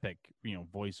epic,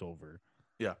 voiceover.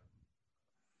 Yeah.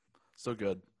 So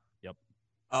good.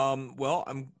 Well,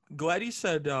 I'm glad you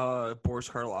said Boris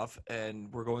Karloff, and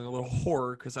we're going a little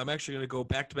horror because I'm actually going to go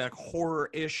back-to-back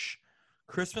horror-ish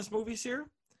Christmas movies here.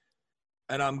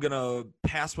 And I'm going to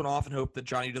pass one off and hope that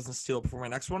Johnny doesn't steal it before my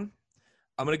next one.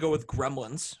 I'm going to go with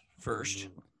Gremlins first.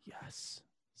 Ooh, yes.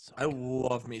 So I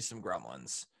love me some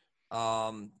Gremlins.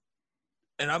 And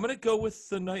I'm going to go with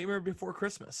The Nightmare Before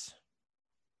Christmas.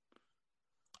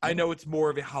 I know it's more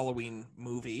of a Halloween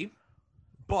movie,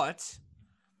 but...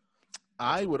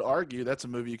 I would argue that's a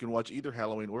movie you can watch either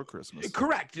Halloween or Christmas.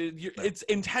 Correct. It's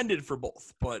intended for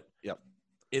both, but Yep.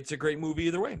 It's a great movie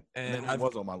either way. And And it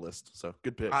was on my list, so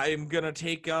good pick. I'm gonna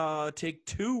take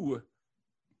two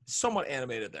somewhat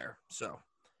animated there. So,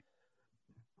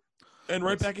 and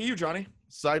right back at you, Johnny.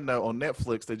 Side note, on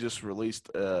Netflix, they just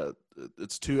released,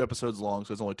 it's 2 episodes long,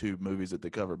 so it's only 2 movies that they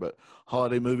cover, but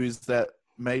holiday movies that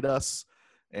made us,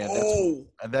 and,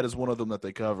 and that is one of them that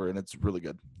they cover, and it's really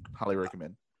good. Highly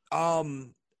recommend.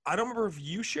 I don't remember if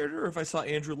you shared it or if I saw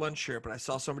Andrew Lund share it, but I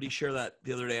saw somebody share that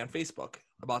the other day on Facebook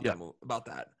about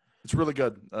that. It's really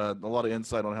good. A lot of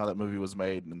insight on how that movie was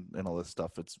made and all this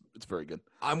stuff. It's very good.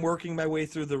 I'm working my way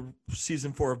through the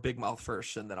season 4 of Big Mouth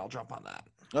first, and then I'll jump on that.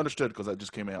 Understood, because that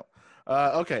just came out.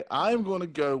 Okay, I'm going to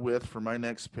go with, for my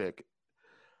next pick,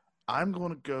 I'm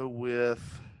going to go with,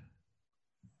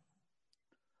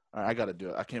 I got to do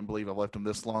it. I can't believe I've left him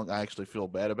this long. I actually feel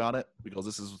bad about it because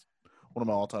this is one of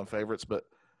my all-time favorites, but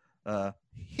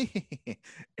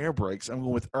air brakes. I'm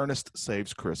going with Ernest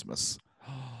Saves Christmas.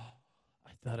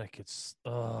 I thought I could.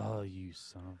 Oh, you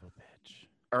son of a bitch!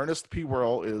 Ernest P.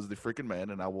 Worrell is the freaking man,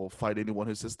 and I will fight anyone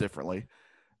who says differently.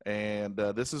 And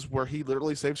this is where he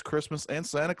literally saves Christmas and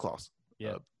Santa Claus.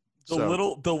 Yeah. The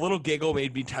little giggle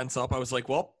made me tense up. I was like,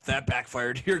 "Well, that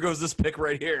backfired. Here goes this pick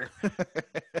right here."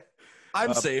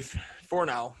 I'm safe for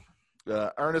now.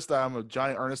 Ernest, I'm a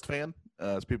giant Ernest fan.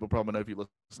 As people probably know if you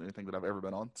listen to anything that I've ever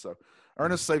been on. So,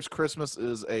 Ernest Saves Christmas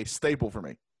is a staple for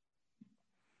me.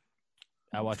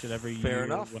 I watch it every Fair year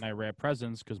enough. when I wrap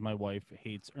presents because my wife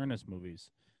hates Ernest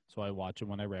movies. So I watch it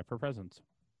when I wrap her presents.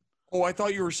 Oh, I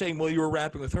thought you were saying while you were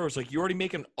rapping with her, it's like you already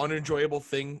make an unenjoyable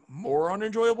thing more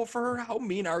unenjoyable for her. How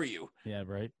mean are you? Yeah,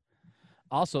 right.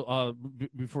 Also,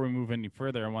 before we move any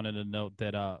further, I wanted to note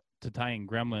that to tie in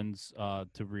Gremlins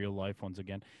to real life once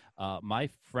again, my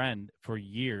friend for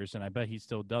years, and I bet he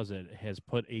still does it, has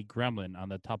put a gremlin on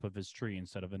the top of his tree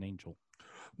instead of an angel.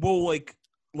 Well, like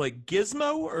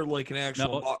Gizmo or like an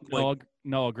actual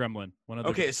No, a gremlin. One of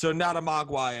the, Okay, so not a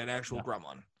Mogwai, an actual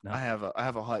gremlin. No. I have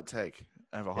a hot take.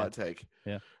 Hot take.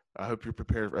 Yeah. I hope you're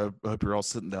prepared. I hope you're all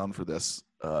sitting down for this.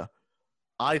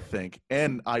 I think,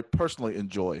 and I personally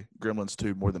enjoy Gremlins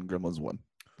 2 more than Gremlins 1.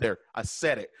 There, I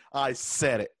said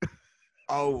it.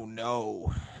 Oh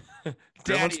no,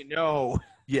 Daddy, no.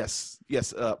 Yes,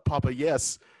 Papa,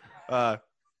 yes.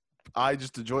 I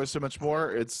just enjoy it so much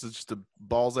more. It's just a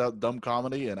balls out dumb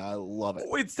comedy, and I love it.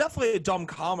 Oh, it's definitely a dumb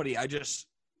comedy. I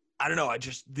don't know.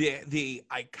 The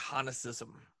iconicism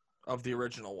of the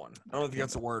original one. I don't think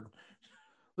that's a word.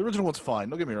 The original one's fine.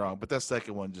 Don't get me wrong, but that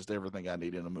second one, just everything I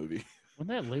need in a movie. When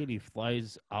that lady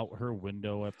flies out her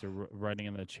window after riding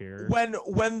in the chair.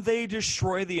 When they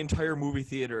destroy the entire movie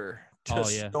theater to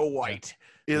Snow White.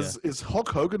 Is Hulk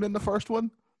Hogan in the first one?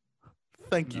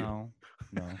 Thank you.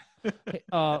 No. Hey,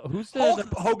 who's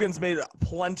Hulk Hogan's made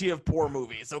plenty of poor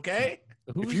movies, okay?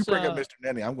 If you bring up Mr.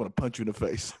 Nanny, I'm going to punch you in the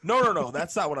face. No.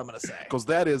 That's not what I'm going to say. Because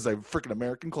that is a freaking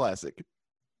American classic.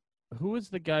 Who is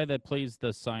the guy that plays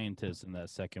the scientist in that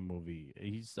second movie?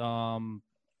 He's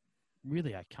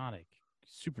really iconic,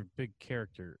 super big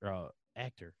character,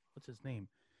 actor. What's his name?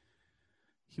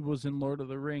 He was in Lord of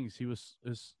the Rings. He was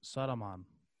Saruman.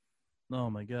 Oh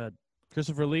my God,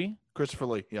 Christopher Lee. Christopher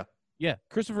Lee, yeah. Yeah,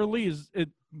 Christopher Lee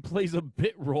plays a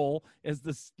bit role as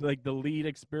the lead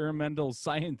experimental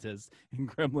scientist in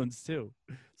Gremlins 2.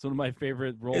 It's one of my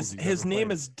favorite roles. His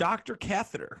name is Dr.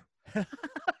 Catheter.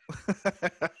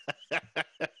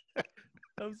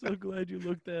 I'm so glad you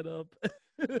looked that up.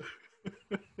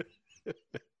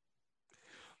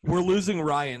 We're losing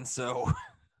Ryan, so.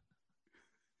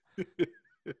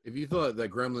 If you thought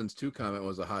that Gremlins 2 comment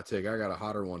was a hot take, I got a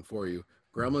hotter one for you.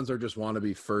 Gremlins are just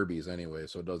wannabe Furbies anyway,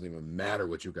 so it doesn't even matter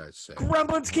what you guys say.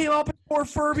 Gremlins came up before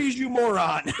Furbies, you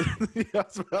moron. Yeah, I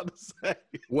was about to say.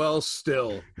 Well,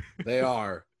 still, they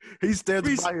are. He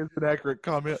stands by his inaccurate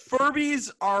comment. Furbies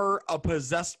are a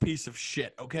possessed piece of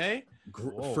shit, okay?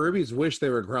 Furbies wish they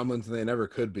were Gremlins and they never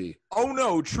could be. Oh,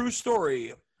 no, true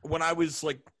story. When I was,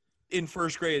 in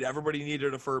first grade, everybody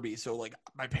needed a Furby. So like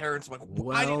my parents were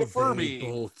like, I need Well, a Furby. they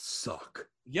both suck.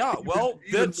 Yeah, well,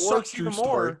 Even that more sucks true even story.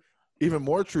 more. Even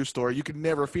more true story. You can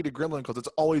never feed a gremlin because it's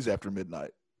always after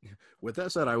midnight. With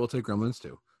that said, I will take Gremlins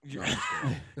too. You're,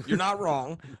 you're not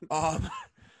wrong.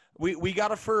 We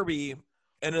got a Furby,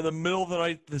 and in the middle of the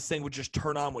night, this thing would just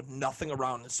turn on with nothing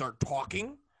around and start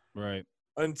talking. Right.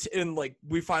 And like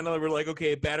we finally were like,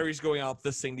 okay, battery's going out.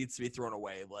 This thing needs to be thrown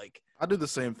away. Like I do the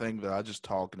same thing, but I just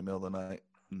talk in the middle of the night.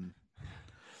 you,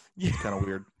 It's kind of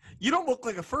weird. you don't look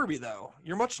like a Furby though.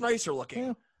 You're much nicer looking.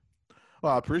 Yeah.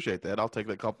 Well, I appreciate that. I'll take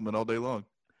that compliment all day long.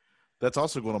 That's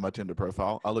also going on my Tinder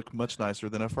profile. I look much nicer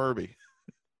than a Furby.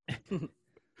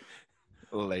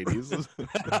 Ladies.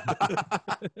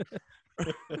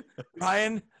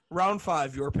 Ryan, round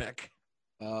 5, your pick.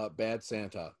 Bad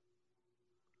Santa.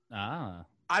 Ah.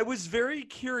 I was very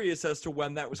curious as to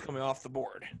when that was coming off the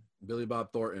board. Billy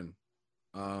Bob Thornton.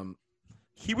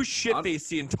 He was shit-faced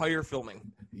the entire filming.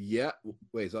 Yeah.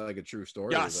 Wait, is that like a true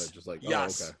story? Or Yes. is that just like,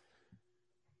 Yes. oh, okay.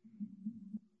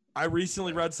 I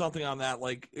recently read something on that,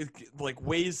 like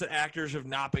ways that actors have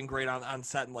not been great on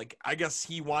set, and like I guess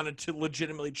he wanted to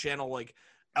legitimately channel like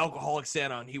Alcoholic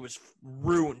Santa, and he was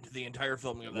ruined the entire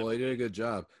filming of that. Well, he did a good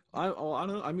job. I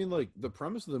don't. I mean, like the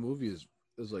premise of the movie is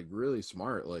like really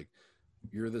smart. Like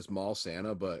you're this mall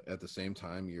Santa, but at the same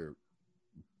time you're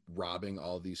robbing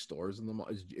all these stores in the mall.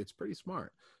 It's pretty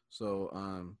smart. So,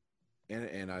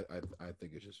 and I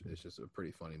think it's just a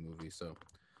pretty funny movie. So,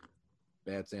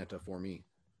 Bad Santa for me.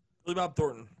 Billy Bob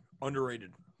Thornton,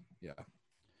 underrated. Yeah.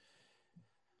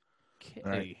 Okay. All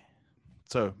right.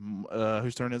 So,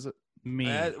 whose turn is it? Me.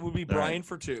 That would be All right. Brian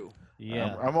for 2.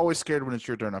 Yeah. I'm always scared when it's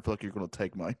your turn. I feel like you're going to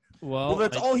take mine. Well,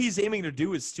 that's I- all he's aiming to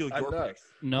do is steal I your know. pick.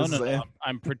 No, This no, is no. a-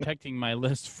 I'm protecting my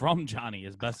list from Johnny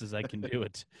as best as I can do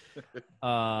it.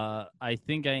 I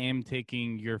think I am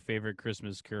taking your favorite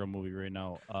Christmas Carol movie right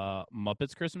now.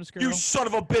 Muppets Christmas Carol. You son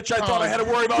of a bitch! I thought Oh, I had to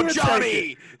worry you about take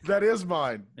Johnny. That is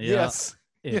mine. Yeah. Yes.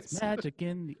 It's Yes. magic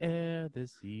in the air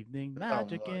this evening.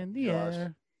 Magic my in the gosh.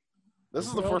 air. This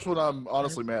is the first one I'm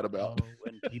honestly mad about. Oh,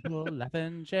 when people laugh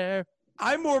and share.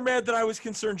 I'm more mad that I was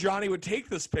concerned Johnny would take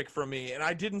this pick from me, and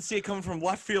I didn't see it coming from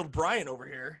left field Brian over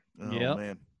here. Oh, Yep.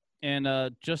 man.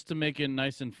 And just to make it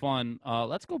nice and fun,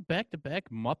 let's go back to back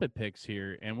Muppet picks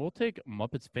here, and we'll take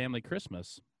Muppets Family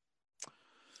Christmas.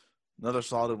 Another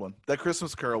solid one. That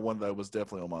Christmas Carol one, though, was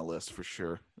definitely on my list for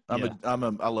sure. I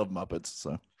love Muppets,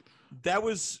 so. That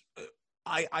was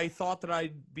I thought that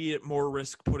I'd be at more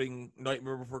risk putting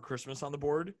Nightmare Before Christmas on the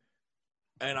board,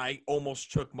 and I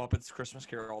almost took Muppets Christmas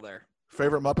Carol there.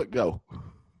 Favorite Muppet? Go.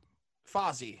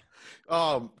 Fozzie.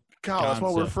 Kyle, that's why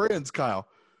we're Gonzo. friends, Kyle.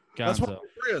 That's why Gonzo.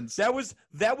 we're friends.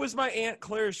 That was my Aunt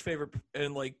Claire's favorite,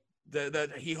 and like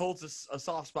that he holds a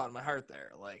soft spot in my heart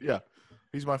there. Like Yeah,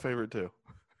 he's my favorite, too.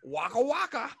 Waka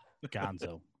Waka.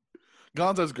 Gonzo.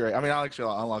 Gonzo's great. I mean,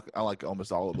 I like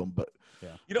almost all of them, but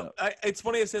You know, it's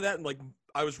funny I say that, and like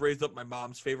I was raised up. My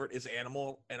mom's favorite is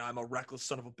Animal, and I'm a reckless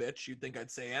son of a bitch. You'd think I'd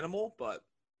say Animal, but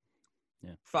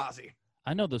Yeah. Fozzie.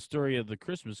 I know the story of the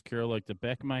Christmas Carol like the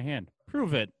back of my hand.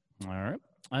 Prove it. All right.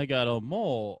 I got a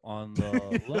mole on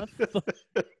the left.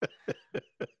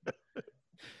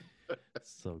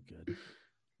 So good.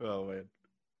 oh man,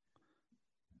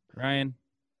 Ryan,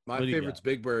 My What do you favorite's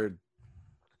Big Bird.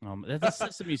 that's a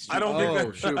Sesame Street. I don't think Oh,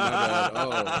 that. shoot, my bad.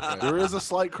 Oh, okay. there is a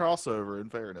slight crossover. In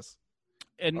fairness,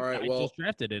 And All right, I well- just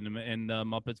drafted it in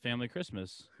Muppets Family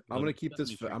Christmas. I'm gonna keep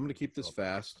this. I'm gonna keep this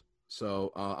fast.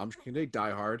 So I'm just gonna take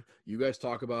Die Hard. You guys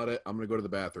talk about it. I'm gonna go to the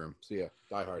bathroom. See ya.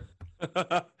 Die Hard.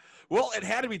 Well, it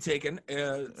had to be taken.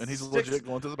 and he's legit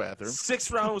going to the bathroom. Sixth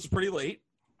round was pretty late.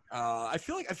 I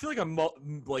feel like I'm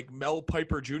like Mel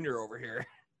Piper Jr. over here.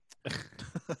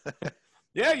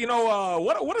 Yeah, you know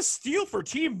what a steal for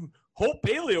Team Hope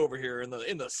Bailey over here in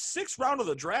the sixth round of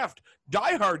the draft.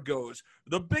 Die Hard goes,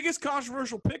 the biggest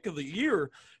controversial pick of the year.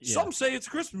 Yeah. Some say it's a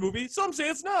Christmas movie, some say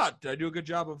it's not. Did I do a good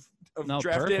job of No,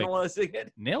 draft perfect. analyzing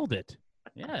it? Nailed it.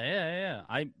 Yeah.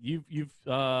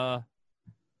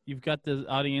 You've got the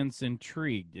audience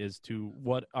intrigued as to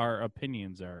what our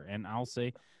opinions are, and I'll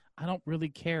say, I don't really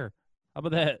care. How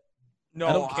about that? No,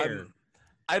 I don't care.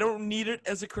 I don't need it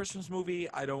as a Christmas movie.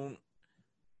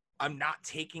 I'm not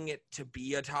taking it to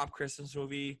be a top Christmas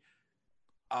movie.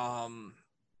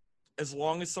 As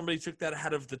long as somebody took that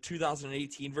ahead of the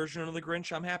 2018 version of The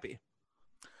Grinch, I'm happy.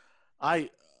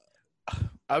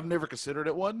 I've never considered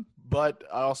it one, but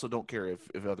I also don't care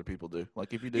if other people do.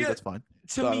 Like if you do, Yeah, that's fine.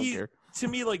 To So I don't me, care.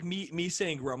 like me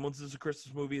saying Gremlins is a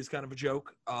Christmas movie is kind of a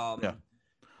joke. Yeah.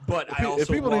 But I also if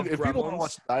people love if people want to Gremlins.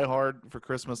 watch Die Hard for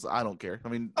Christmas, I don't care. I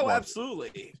mean, Oh, watch it.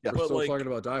 absolutely. Yeah. We're But still like, talking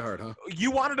about Die Hard, huh?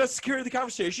 you wanted us to carry the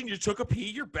conversation. You took a pee.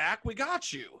 You're back. We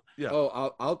got you. Yeah.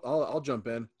 Oh, I'll jump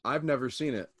in. I've never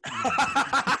seen it.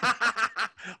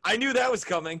 I knew that was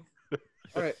coming.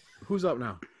 All right, who's up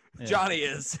now? Yeah. Johnny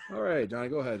is. All right, Johnny,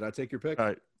 go ahead. I take your pick. All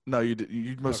right. No, you did.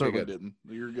 You most Okay, certainly good. didn't.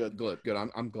 You're good. Good.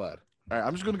 I'm glad. All right.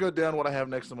 I'm just going to go down what I have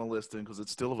next on my listing because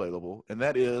it's still available, and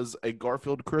that is A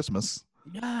Garfield Christmas.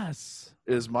 Yes.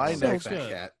 Is my So next. good.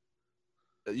 cat.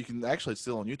 You can actually it's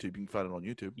still on YouTube. You can find it on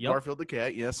YouTube. Yep. Garfield the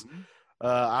cat. Yes.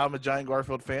 I'm a giant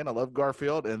Garfield fan. I love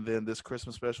Garfield, and then this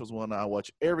Christmas special is one I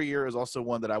watch every year. Is also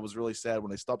one that I was really sad when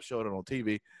they stopped showing it on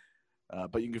TV.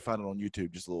 But you can find it on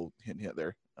YouTube. Just a little hint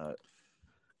there.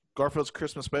 Garfield's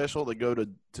Christmas special. They go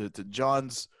to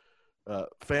John's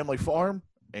family farm,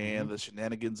 and the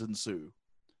shenanigans ensue.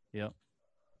 Yep.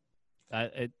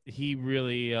 He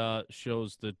really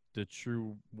shows the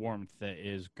true warmth that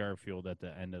is Garfield at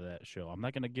the end of that show. I'm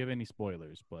not going to give any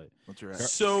spoilers, but What's your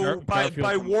So by Garfield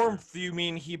comes warmth, you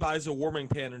mean he buys a warming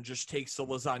pan and just takes the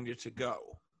lasagna to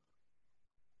go?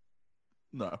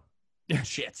 No.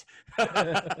 Shit.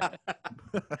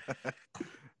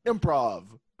 Improv.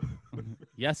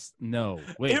 yes, no,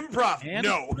 wait, Improv. and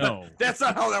No. That's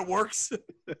not how that works.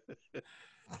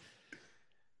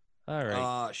 All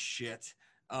right. Shit.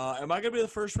 Am I gonna be the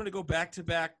first one to go back to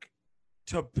back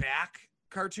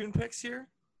cartoon picks here?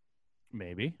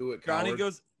 Maybe. Do it, Johnny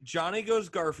coward. goes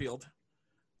Garfield.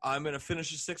 I'm gonna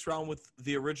finish the sixth round with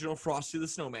the original Frosty the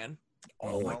Snowman.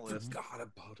 Oh, I Well, forgot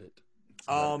about it.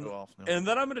 And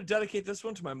then I'm gonna dedicate this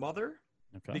one to my mother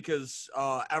Okay. because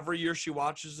every year she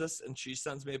watches this and she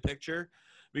sends me a picture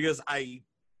because I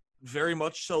very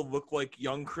much so look like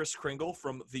young Kris Kringle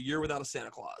from The Year Without a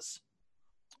Santa Claus.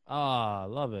 Ah,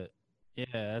 love it. Yeah,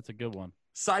 that's a good one.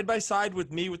 Side by side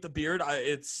with me with the beard,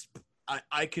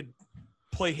 I could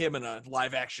play him in a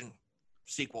live action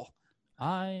sequel.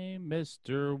 I'm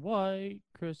Mr. White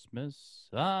Christmas.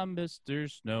 I'm Mr.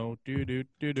 Snow. Do do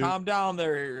do do. Calm down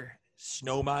there,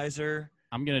 Snow Miser.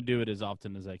 I'm gonna do it as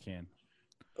often as I can.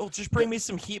 Oh, just bring me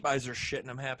some Heat Miser shit and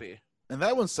I'm happy. And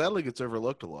that one sadly gets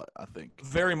overlooked a lot, I think.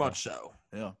 Very much so.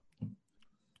 Yeah.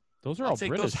 Those are I'll all take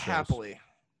British those shows. happily.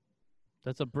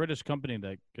 That's a British company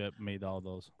that made all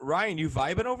those. Ryan, you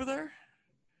vibing over there?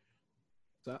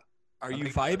 That- Are I you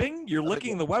think- vibing? You're I think-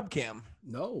 licking the webcam.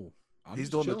 No, I'm He's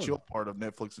just doing chilling. the chill part of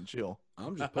Netflix and chill.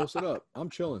 I'm just posted up. I'm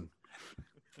chilling.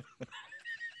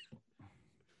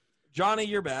 Johnny,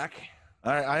 you're back.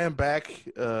 All right, I am back.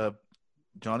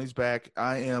 Johnny's back.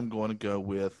 I am going to go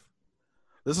with.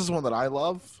 This is one that I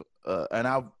love, and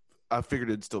I figured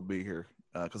it'd still be here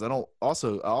because I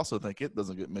also think it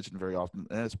doesn't get mentioned very often,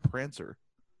 and it's Prancer.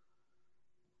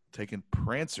 Taking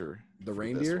Prancer, The for this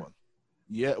reindeer? one.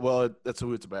 Yeah, well, that's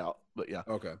who it's about. But yeah,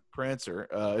 Okay. Prancer.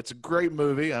 It's a great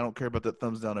movie. I don't care about that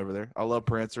thumbs down over there. I love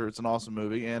Prancer. It's an awesome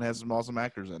movie and has some awesome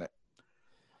actors in it.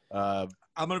 I'm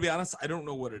gonna be honest. I don't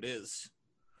know what it is.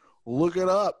 Look it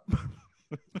up.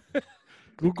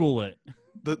 Google it.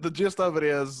 The gist of it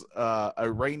is a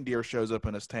reindeer shows up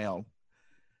in his town,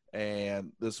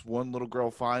 and this one little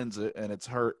girl finds it, and it's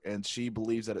hurt, and she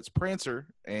believes that it's Prancer.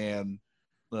 And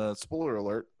spoiler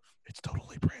alert, it's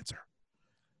totally Prancer.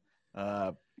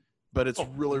 But it's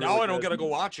really now really I don't good. gotta go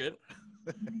watch it.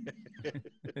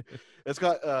 It's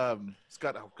got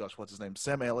oh gosh, what's his name?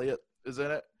 Sam Elliott is in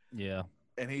it, Yeah.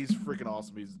 and he's freaking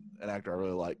awesome. He's an actor I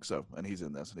really like, so and he's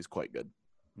in this, and he's quite good.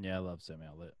 Yeah, I love Sam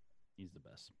Elliott. He's the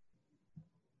best.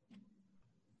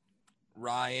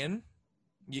 Ryan,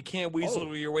 you can't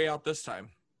weasel your way out this time.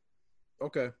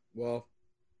 Okay. Well,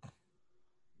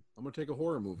 I'm gonna take a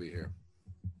horror movie here.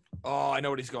 Oh, I know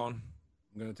what he's going.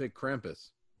 I'm gonna take Krampus.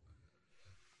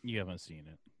 You haven't seen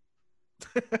it.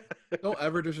 Don't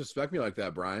ever disrespect me like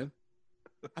that, Brian.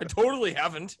 I totally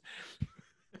haven't.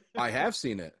 I have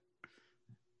seen it.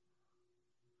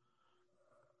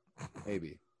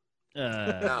 Maybe.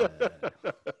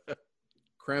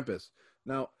 Krampus.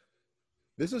 Now,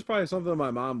 this is probably something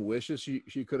my mom wishes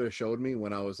she could have showed me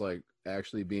when I was like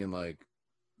actually being like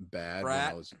bad. When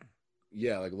Brat? I was,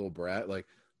 yeah, like a little brat. Like,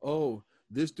 oh,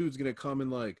 this dude's gonna come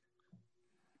and like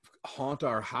haunt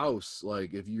our house.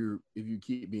 Like if you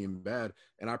keep being bad,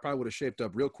 and I probably would have shaped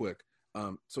up real quick.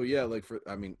 So yeah, like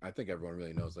I think everyone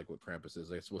really knows like what Krampus is.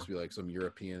 Like it's supposed to be like some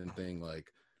European thing.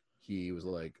 Like he was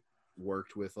like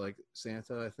worked with like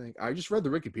Santa. I think I just read the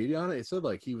Wikipedia on it. It said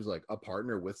like he was like a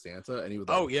partner with Santa, and he would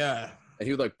like, Oh yeah. and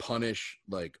he would like punish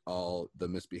like all the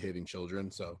misbehaving children.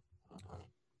 So,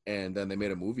 and then they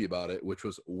made a movie about it, which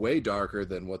was way darker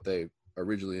than what they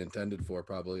originally intended for,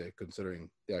 probably considering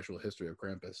the actual history of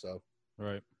Krampus. So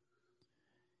Right.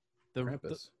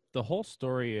 Krampus. the whole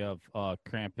story of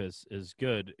Krampus is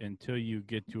good until you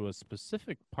get to a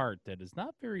specific part that is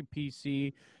not very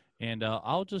PC. And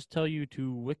I'll just tell you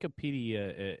to Wikipedia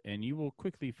it, and you will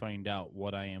quickly find out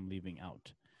what I am leaving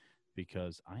out,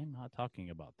 because I'm not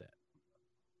talking about that.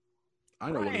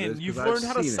 I know what it Ryan, is. you've 'cause I've learned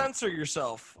how to seen it. censor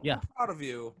yourself. Yeah. I'm proud of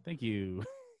you. Thank you.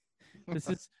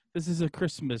 This is a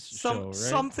Christmas show, right?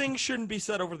 Something shouldn't be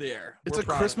said over the air. It's We're a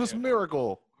proud of Christmas you.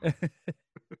 miracle.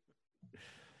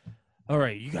 All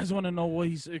right, you guys want to know what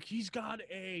he's got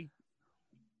a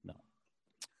no.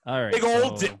 All right, Big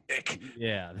old so- dick.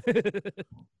 Yeah.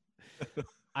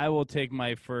 I will take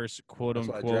my first quote That's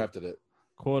why I unquote drafted it.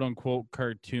 quote unquote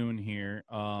cartoon here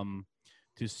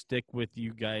to stick with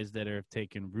you guys that have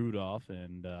taken Rudolph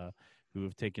and who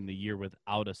have taken the year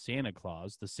without a Santa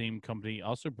Claus. The same company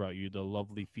also brought you the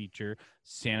lovely feature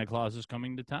Santa Claus is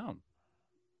Coming to Town.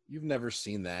 You've never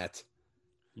seen that.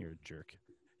 You're a jerk.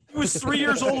 He was 3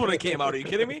 years old when it came out. Are you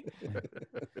kidding me?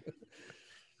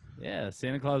 Yeah,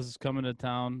 Santa Claus is Coming to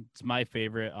Town. It's my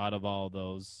favorite out of all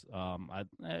those. I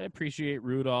appreciate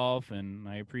Rudolph, and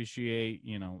I appreciate,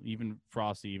 even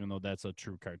Frosty, even though that's a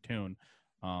true cartoon.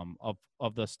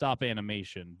 Of the stop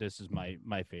animation, this is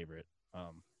my favorite.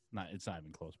 It's not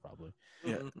even close, probably.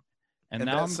 Yeah. Mhm. And And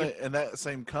now that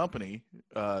same company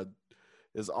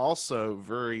is also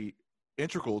very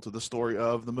integral to the story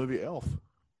of the movie Elf.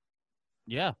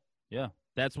 yeah.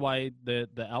 That's why the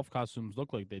elf costumes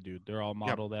look like they do. They're all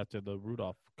modeled after the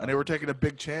Rudolph. And they were costumes. taking a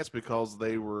big chance because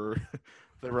they were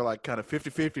like kind of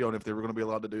 50-50 on if they were going to be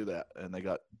allowed to do that. And they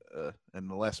got in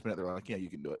the last minute they were like, yeah, you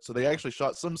can do it. So they actually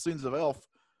shot some scenes of Elf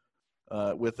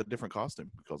with a different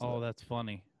costume because of Oh, that. that's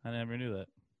funny. I never knew that.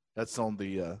 That's on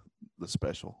the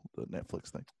special, the Netflix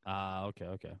thing.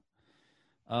 Okay.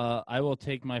 I will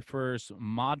take my first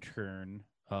modern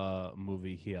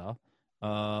movie here.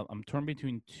 I'm torn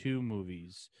between two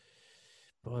movies,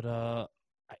 but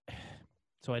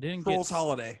so I didn't Trolls get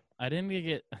Holiday. I didn't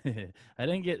get I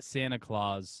didn't get Santa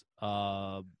Claus,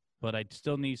 but I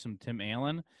still need some Tim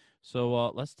Allen. So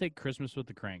let's take Christmas with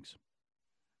the Cranks.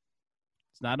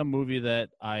 It's not a movie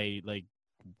that I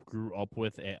grew up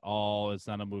with at all. It's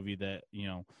not a movie that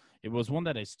it was one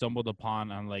that I stumbled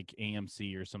upon on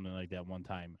AMC or something like that one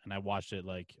time, and I watched it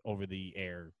over the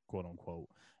air, quote unquote.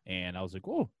 And I was like,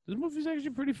 "Whoa, this movie's actually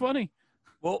pretty funny."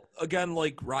 Well, again,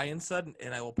 like Ryan said,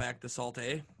 and I will back this all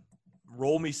day.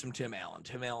 Roll me some Tim Allen.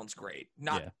 Tim Allen's great.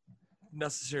 Not Yeah.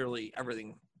 necessarily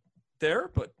everything there,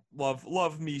 but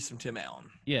love me some Tim Allen.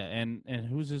 Yeah, and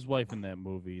who's his wife in that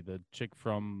movie? The chick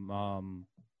from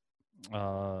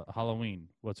Halloween.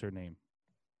 What's her name?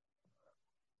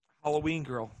 Halloween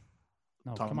Girl.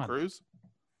 No, Tom come on. Cruise?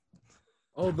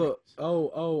 You-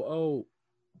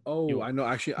 I know.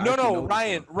 Actually, I No, actually know this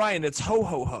Ryan. one. Ryan, it's Ho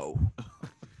Ho Ho.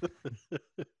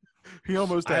 He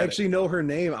almost I had actually know her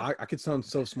name. I could sound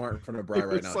so smart in front of Bri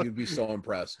right It's now. like- He'd be so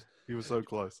impressed. it. He was so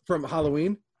close. From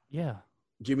Halloween, Yeah,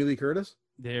 Jamie Lee Curtis.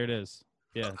 there it is.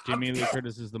 Yeah, Jamie Lee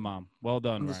Curtis is the mom. Well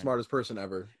done, I'm the Ryan. smartest person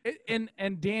ever. And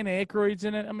Dan Aykroyd's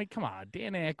in it. I mean, come on,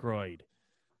 Dan Aykroyd.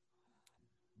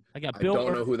 I got I Bill. don't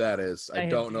know Murray. who that is. I have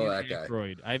don't know Dan that guy.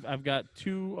 Aykroyd. I've got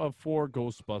 2 of 4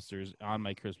 Ghostbusters on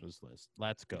my Christmas list.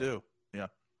 Let's go. You do. Yeah.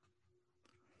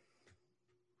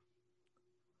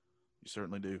 You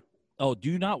certainly do. Oh,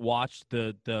 do not watch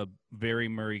the Very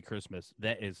Murray Christmas.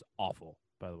 That is awful,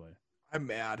 by the way. I'm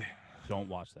mad. Don't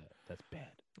watch that. That's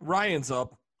bad. Ryan's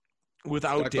up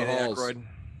without Dr. Dan Halls. Aykroyd.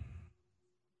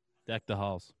 Deck the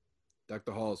halls.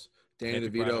 Dr. Halls, Danny Matthew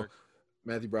DeVito, Broderick.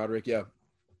 Matthew Broderick. Yeah.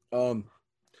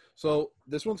 So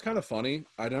this one's kind of funny.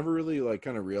 I never really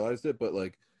kind of realized it, but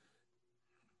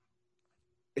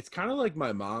it's kind of like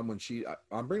my mom when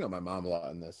I'm bringing up my mom a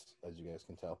lot in this, as you guys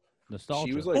can tell. Nostalgia.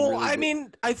 She was Well, really I good-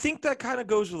 mean, I think that kind of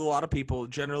goes with a lot of people.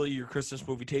 Generally, your Christmas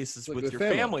movie taste is Like with with your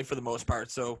family. family for the most part.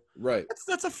 So right.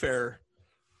 that's a fair.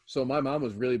 So my mom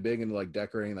was really big into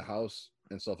decorating the house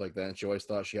and stuff like that, and she always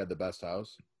thought she had the best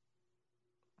house.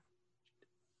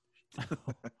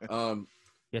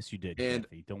 Yes, you did. And-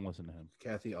 Kathy. Don't listen to him.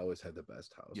 Kathy always had the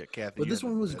best house. Yeah, Kathy. But you this had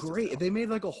the one was bestest great. house. They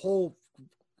made a whole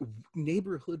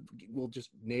neighborhood, just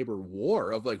neighbor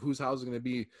war of whose house is going to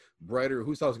be brighter,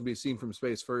 whose house is going to be seen from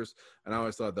space first. And I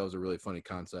always thought that was a really funny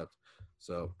concept.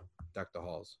 So, Dr.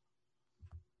 Halls.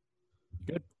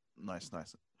 Good. Nice.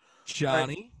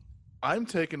 Johnny. I'm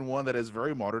taking one that is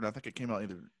very modern. I think it came out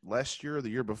either last year or the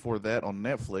year before that on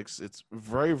Netflix. It's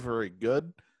very, very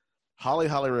good. Highly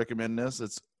recommend this.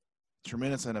 It's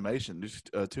tremendous animation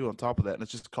too on top of that, and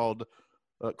it's just called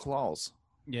Claws.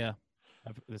 Yeah,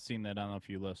 I've seen that on a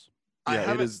few lists.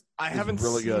 Yeah, it is. I it's haven't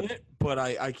really seen good. it, but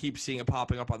I keep seeing it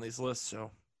popping up on these lists.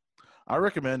 So I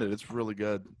recommend it. It's really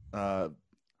good.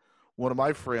 one of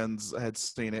my friends had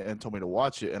seen it and told me to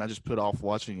watch it, and I just put off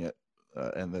watching it.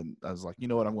 And then I was like, you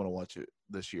know what? I'm going to watch it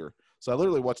this year. So I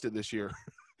literally watched it this year,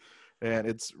 and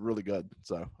it's really good.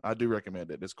 So I do recommend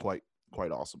it. It's quite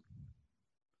awesome.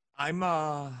 I'm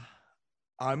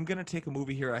gonna take a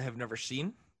movie here I have never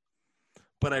seen,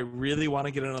 but I really want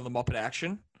to get in on the Muppet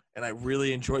action, and I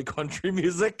really enjoy country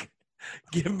music.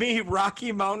 Give me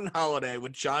Rocky Mountain Holiday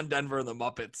with John Denver and the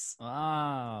Muppets.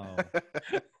 Wow.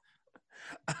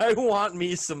 I want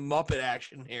me some Muppet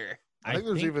action here. I think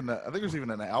there's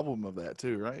even an album of that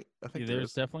too, right? I think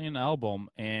there's definitely an album,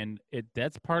 and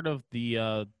that's part of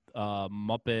the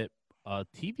Muppet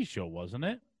TV show, wasn't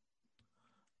it?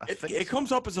 It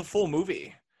comes up as a full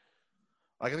movie.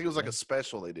 I think it was like a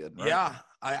special they did. Right? Yeah,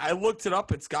 I looked it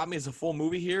up. It's got me as a full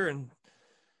movie here, and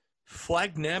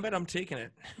flag nabbit, I'm taking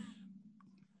it.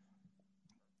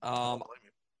 I'm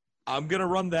gonna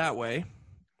run that way,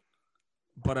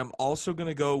 but I'm also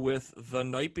gonna go with The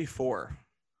Night Before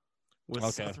with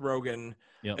Seth Rogen.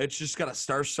 Yep. It's just got a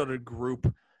star-studded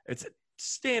group. It's a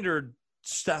standard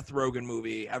Seth Rogen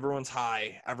movie. Everyone's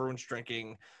high, everyone's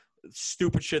drinking,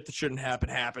 stupid shit that shouldn't happen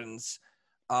happens.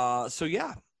 So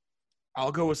yeah,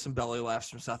 I'll go with some belly laughs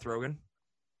from Seth Rogen.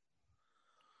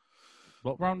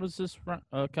 What round was this?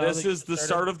 Kyle, This is the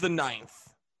start of the 9th.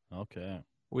 Okay.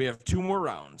 We have 2 more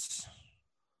rounds.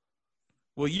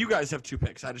 Well, you guys have 2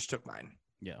 picks. I just took mine.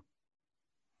 Yeah.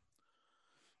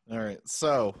 All right.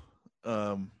 So,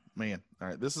 man, all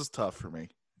right. This is tough for me.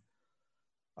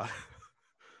 All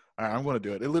right, I'm going to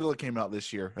do it. It literally came out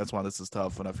this year. That's why this is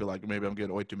tough, and I feel like maybe I'm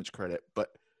getting way too much credit. But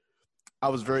I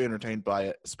was very entertained by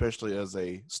it, especially as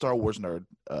a Star Wars nerd.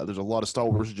 There's a lot of Star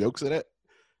Wars jokes in it.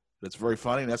 It's very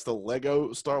funny, and that's the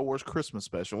Lego Star Wars Christmas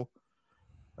special.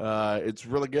 It's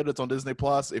really good. It's on Disney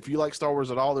Plus. If you like Star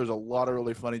Wars at all, there's a lot of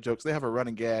really funny jokes. They have a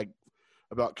running gag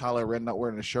about Kylo Ren not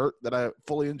wearing a shirt that I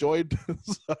fully enjoyed.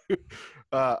 So,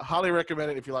 highly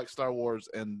recommend it if you like Star Wars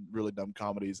and really dumb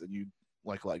comedies and you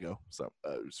like Lego. So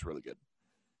it's really good.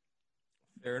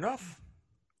 Fair enough.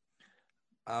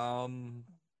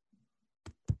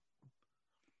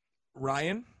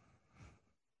 Ryan?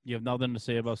 You have nothing to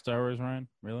say about Star Wars, Ryan?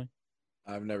 Really?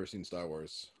 I've never seen Star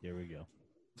Wars. Here we go.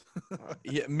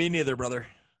 Yeah, me neither, brother.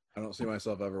 I don't see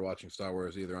myself ever watching Star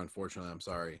Wars either. Unfortunately, I'm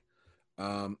sorry.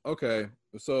 Okay,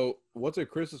 so what's a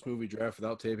Christmas movie draft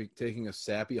without taking a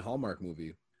sappy Hallmark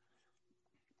movie?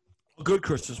 A good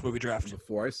Christmas movie draft.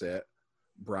 Before I say it,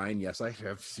 Brian, yes, I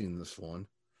have seen this one.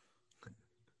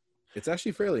 It's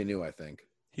actually fairly new, I think.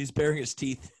 He's baring his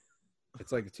teeth.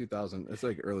 It's like 2000. It's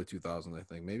like early 2000, I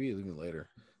think. Maybe even later.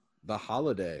 The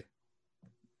Holiday.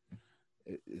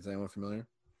 Is anyone familiar?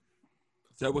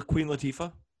 Is that with Queen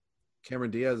Latifah? Cameron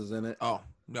Diaz is in it. Oh,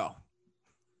 no.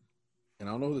 And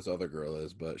I don't know who this other girl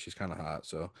is, but she's kind of hot.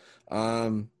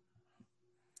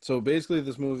 So basically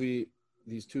this movie,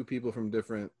 these 2 people from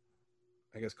different,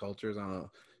 I guess, cultures, I don't know,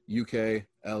 UK,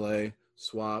 LA,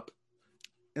 swap,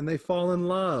 and they fall in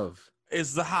love.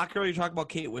 Is the hot girl you talking about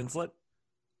Kate Winslet?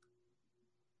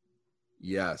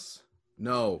 Yes.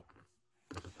 No.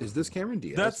 Is this Cameron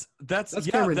Diaz? That's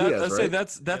yeah. Cameron Diaz, right?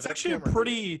 That's actually Cameron a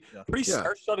pretty Diaz. Yeah.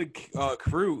 star-studded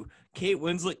crew. Kate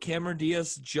Winslet, Cameron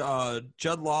Diaz, Judd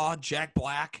Law, Jack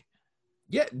Black.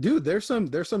 Yeah, dude, there's some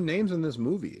names in this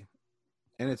movie,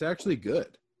 and it's actually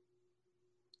good.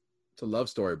 It's a love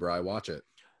story, bro. Watch it.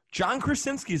 John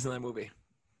Krasinski's in that movie.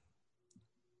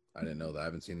 I didn't know that. I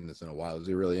haven't seen this in a while. Is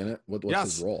he really in it? What's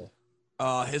Yes. his role?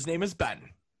 His name is Ben.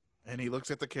 And he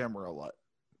looks at the camera a lot.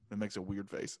 It makes a weird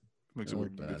face. It makes a Oh,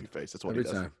 weird bad. goofy face. That's what Every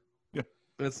he does. time.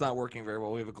 It's not working very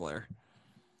well. We have a glare.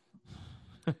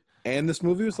 And this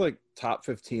movie was like top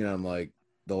 15 on like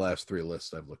the last 3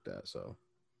 lists I've looked at. So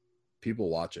people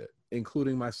watch it,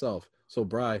 including myself. So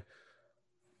Bri,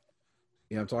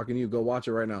 yeah, I'm talking to you. Go watch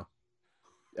it right now.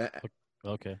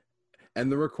 Okay.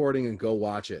 End the recording and go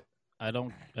watch it. I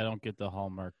don't get the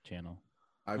Hallmark channel.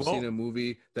 I've Well, seen a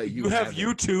movie that You have haven't.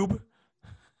 YouTube.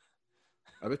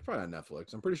 It's probably on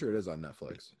Netflix. I'm pretty sure it is on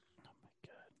Netflix.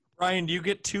 Ryan, do you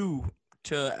get 2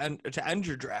 to end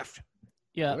your draft?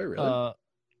 Yeah. Do I really?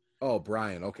 Oh,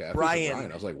 Brian. Okay. I thought you said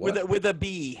Brian. I was like, what? With a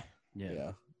B. Yeah.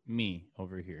 Yeah. Me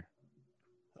over here.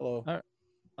 Hello.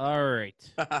 All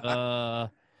right.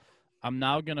 I'm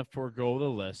now gonna forego the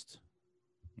list.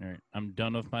 All right. I'm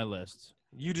done with my list.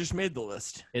 You just made the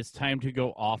list. It's time to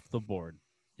go off the board.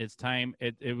 It's time.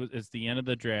 It's the end of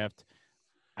the draft.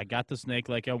 I got the snake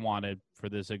like I wanted for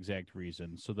this exact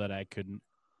reason, so that I could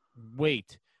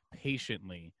wait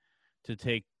patiently to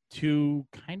take 2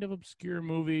 kind of obscure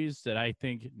movies that I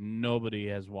think nobody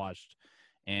has watched.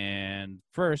 And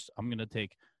first, I'm going to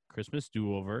take Christmas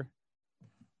Do-Over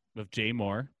with Jay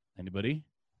Moore. Anybody?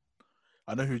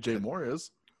 I know who Jay Moore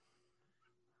is.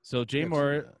 So Jay I've seen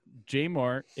Moore, that. Jay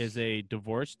Moore is a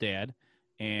divorced dad,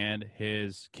 and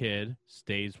his kid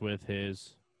stays with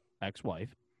his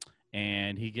ex-wife,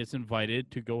 and he gets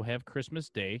invited to go have Christmas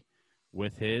Day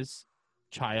with his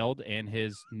child and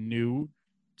his new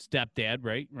stepdad,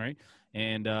 right?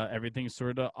 And everything's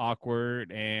sort of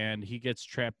awkward, and he gets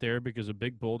trapped there because a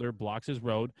big boulder blocks his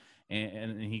road,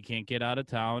 and he can't get out of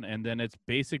town. And then it's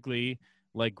basically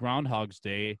like Groundhog's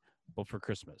Day, but for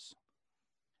Christmas.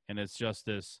 And it's just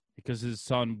this because his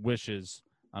son wishes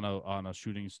on a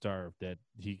shooting star that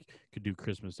he could do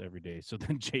Christmas every day. So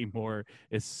then Jay Moore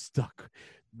is stuck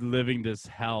living this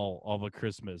hell of a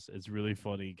Christmas. It's really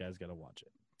funny. You guys got to watch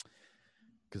it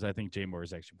because I think Jay Moore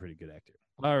is actually a pretty good actor.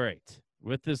 All right.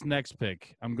 With this next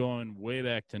pick, I'm going way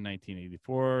back to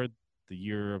 1984, the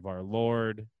year of our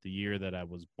Lord, the year that I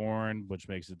was born, which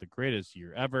makes it the greatest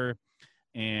year ever.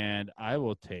 And I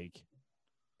will take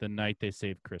The Night They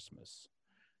Saved Christmas.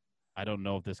 I don't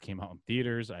know if this came out in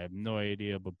theaters. I have no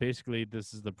idea, but basically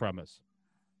this is the premise.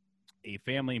 A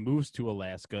family moves to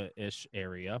Alaska-ish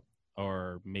area,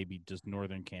 or maybe just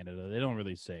northern Canada. They don't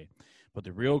really say, but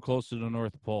they're real close to the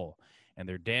North Pole, and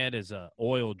their dad is a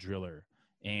oil driller,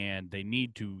 and they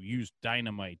need to use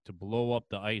dynamite to blow up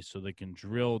the ice so they can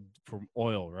drill for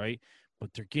oil, right?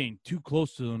 But they're getting too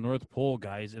close to the North Pole,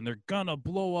 guys, and they're gonna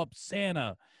blow up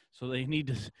Santa, so they need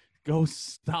to go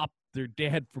stop their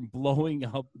dad from blowing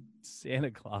up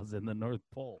Santa Claus in the North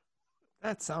Pole.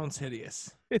 That sounds hideous.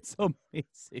 It's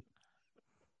amazing.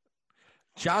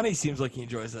 Johnny seems like he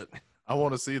enjoys it. I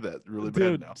want to see that really bad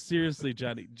Dude, now. seriously,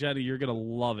 Johnny, you're going to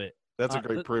love it. That's a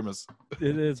great th- premise.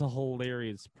 It is a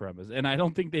hilarious premise, and I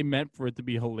don't think they meant for it to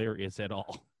be hilarious at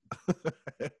all.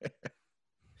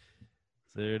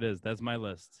 So there it is. That's my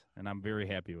list, and I'm very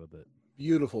happy with it.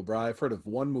 Beautiful, bro. I've heard of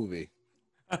one movie.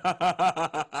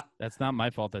 That's not my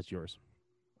fault. That's yours.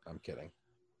 I'm kidding.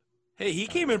 Hey, he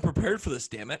came in prepared for this,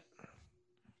 damn it.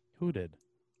 Who did?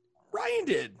 Ryan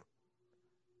did.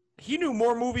 He knew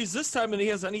more movies this time than he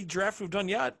has any draft we've done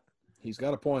yet. He's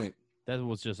got a point. That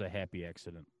was just a happy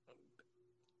accident.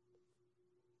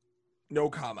 No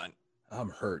comment. I'm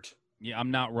hurt. Yeah,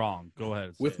 I'm not wrong. Go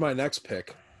ahead. With my next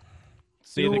pick.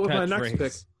 say you know the what, with my next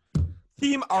catchphrase. pick.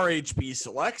 Team RHB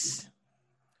selects.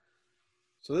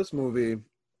 So this movie,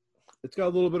 it's got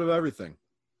a little bit of everything.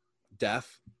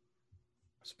 Death,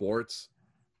 sports,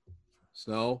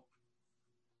 snow,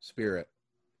 spirit.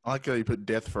 I like how you put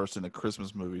death first in the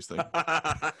Christmas movies thing.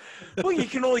 Well, you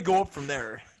can only go up from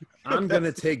there. I'm going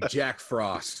to take Jack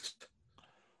Frost.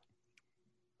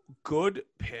 Good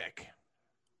pick.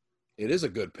 It is a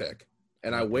good pick.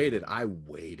 And I waited. I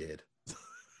could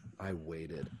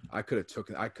have taken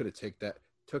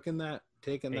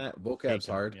that. Vocab's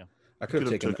hard. Yeah. I could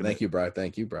have Could've taken that. taken Thank it. you, Bri.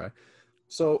 Thank you, Bri.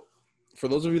 So, for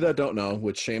those of you that don't know,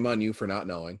 which shame on you for not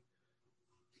knowing,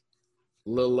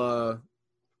 I don't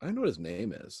know what his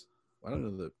name is. I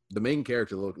don't know the main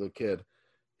character, the little kid.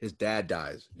 His dad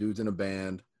dies. Dude's in a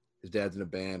band. His dad's in a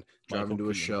band. Driving to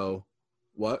a Keaton. show.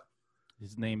 What?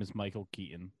 His name is Michael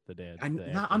Keaton, the dad. I'm the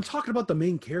actor. talking about the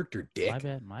main character, Dick.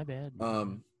 My bad.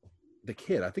 The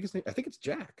kid. I think it's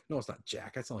Jack. No, it's not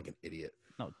Jack. I sound like an idiot.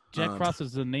 No, Jack Frost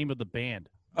is the name of the band.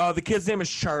 The kid's name is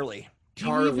Charlie. Do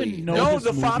you Charlie. even know No, this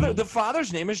the movie?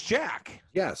 father's name is Jack.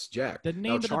 Yes, Jack. The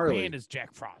name Now, of Charlie. the band is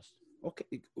Jack Frost. Okay,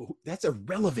 that's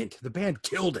irrelevant. The band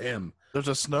killed him. There's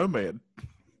a snowman.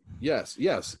 Yes.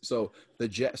 So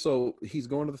so he's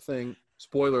going to the thing.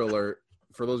 Spoiler alert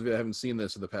for those of you that haven't seen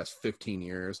this in the past 15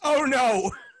 years. Oh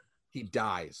no! He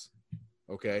dies.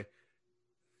 Okay.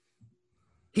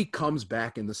 He comes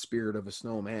back in the spirit of a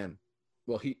snowman.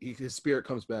 Well, his spirit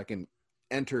comes back and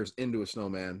enters into a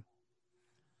snowman.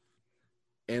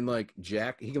 And like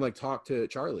Jack, he can like talk to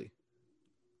Charlie.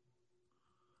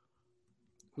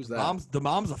 Who's that? The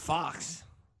mom's a fox.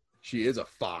 She is a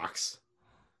fox.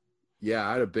 Yeah,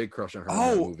 I had a big crush on her in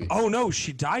that movie. Oh no,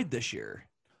 she died this year.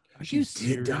 Are She you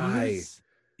did die. serious?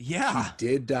 Yeah. She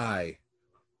did die.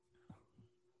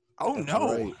 Oh That's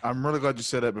no. right. I'm really glad you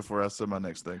said that before I said my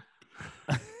next thing.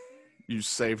 You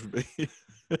saved me.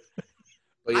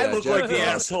 But I yeah, look Jack like the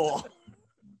Frost- asshole.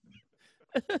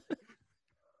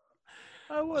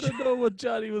 I want to know what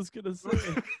Johnny was gonna say.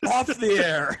 Off the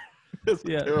air. It's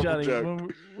a Yeah, terrible Johnny.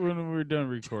 joke. When we're done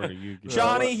recording, you can-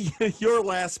 Johnny, your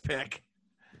last pick.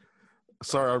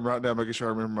 Sorry, I'm right now making sure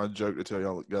I remember my joke to tell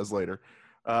y'all guys later.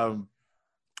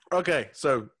 Okay,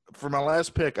 so for my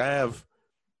last pick, I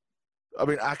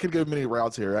could go many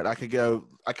routes here. Right? I could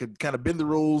kind of bend the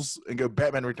rules and go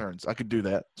Batman Returns. I could do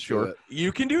that, sure. Do it.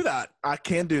 You can do that. I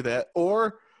can do that.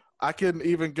 Or I can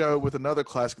even go with another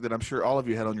classic that I'm sure all of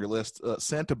you had on your list,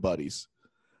 Santa Buddies.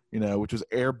 which was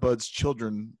Air Bud's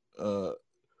children who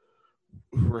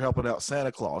were helping out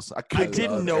Santa Claus. I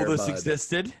didn't know this Airbud.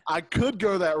 existed. I could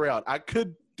go that route. I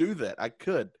could do that. I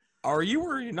could. Are you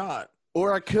or are you not?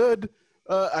 Or I could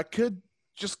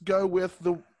just go with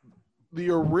the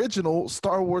original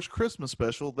Star Wars Christmas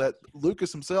special that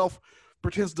Lucas himself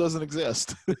pretends doesn't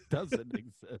exist. Doesn't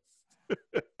exist.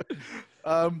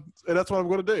 And that's what I'm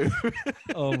going to do.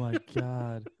 Oh my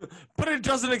god. But it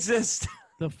doesn't exist.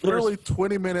 The first Literally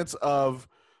 20 minutes of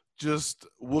just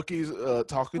Wookiees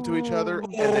talking to each other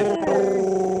and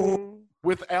then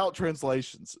without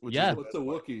translations. Which Yeah. is What's a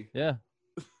Wookiee? yeah.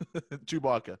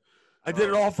 Chewbacca. I did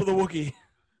it all for the Wookiee.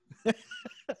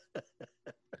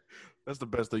 That's the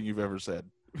best thing you've ever said.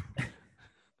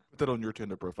 Put that on your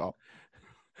Tinder profile.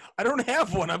 I don't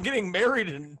have one. I'm getting married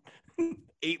in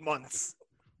 8 months.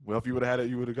 Well, if you would have had it,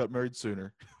 you would have got married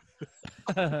sooner.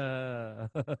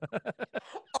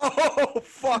 Oh,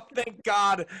 fuck. Thank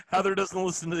God Heather doesn't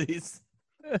listen to these.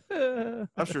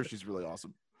 I'm sure she's really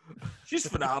awesome. She's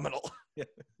phenomenal. Yeah.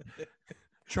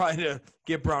 Trying to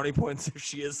get brownie points if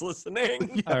she is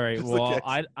listening. All right. Just the Well,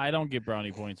 case. I don't get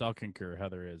brownie points. I'll concur.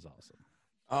 Heather is awesome.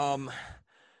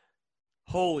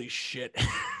 Holy shit.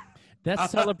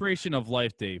 That's Celebration of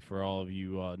Life Day for all of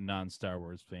you non-Star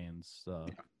Wars fans.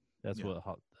 That's Yeah. what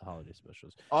the holiday special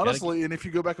is. Honestly, and if you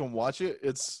go back and watch it,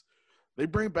 they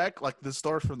bring back like the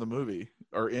stars from the movie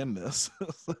are in this,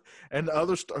 and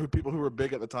other people who were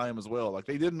big at the time as well. Like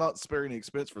they did not spare any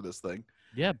expense for this thing.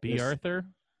 Yeah, B. Yes. Arthur,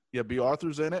 Yeah, B.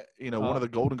 Arthur's in it. One of the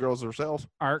Golden Girls herself.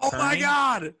 Art. Oh my Carney.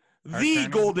 God. Art The Carney?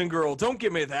 Golden Girl. Don't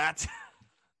give me that.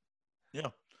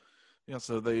 Yeah,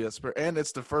 so they spare, and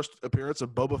it's the first appearance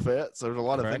of Boba Fett. So there's a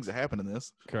lot of Correct. things that happen in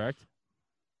this. Correct.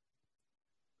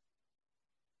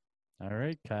 All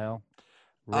right, Kyle.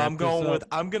 I'm Wrap this up.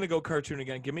 I'm gonna go cartoon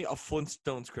again. Give me a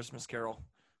Flintstones Christmas Carol.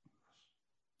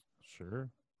 Sure.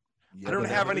 Yeah, I don't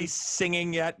but have any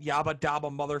singing yet. Yabba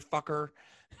dabba motherfucker.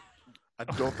 I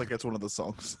don't think that's one of the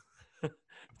songs.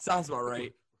 Sounds about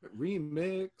right.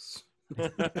 Remix.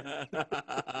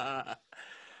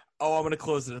 Oh, I'm gonna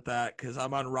close it at that because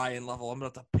I'm on Ryan level. I'm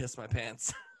gonna have to piss my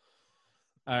pants.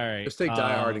 All right. Just take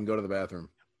Die Hard and go to the bathroom.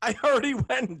 I already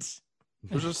went.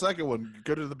 There's a second one.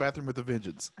 Go to the bathroom with a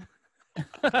vengeance.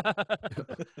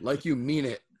 Like you mean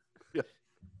it.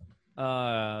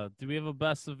 Do we have a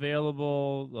best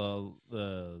available?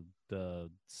 The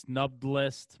snubbed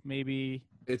list, maybe.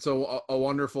 It's a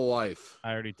wonderful life.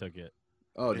 I already took it.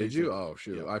 Oh, Yeah, did you you? should- Oh,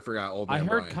 shoot. yeah. I forgot. Old I Man heard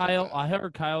Brian did Kyle. that. I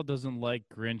heard Kyle doesn't like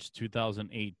Grinch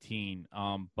 2018.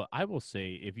 But I will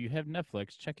say, if you have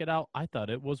Netflix, check it out. I thought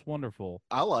it was wonderful.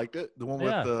 I liked it. The one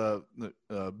Yeah. with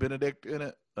Benedict in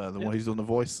it. The Yeah. one he's doing the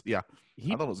voice. Yeah,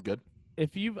 He, I thought it was good.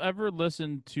 if you've ever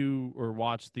listened to or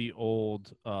watched the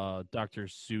old Dr.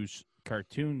 Seuss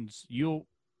cartoons,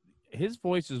 his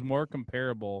voice is more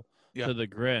comparable Yeah. to the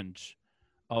Grinch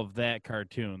of that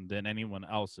cartoon than anyone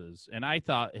else's. And I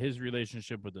thought his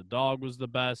relationship with the dog was the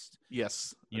best.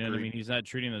 Yes. You know what I agreed. mean? He's not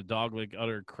treating the dog like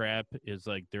utter crap. Is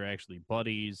like they're actually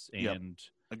buddies. Yep. And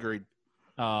Agreed.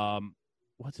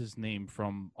 what's his name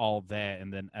from all that?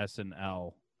 And then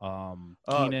SNL.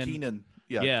 Keenan.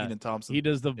 Yeah, Yeah. Keenan Thompson. He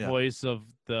does the Yeah. voice of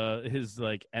his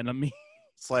like enemy.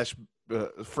 /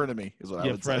 frenemy is what I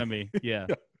Yeah, would say. frenemy. Yeah.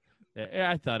 Yeah,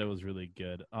 I thought it was really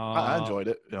good. I enjoyed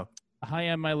it. Yeah. High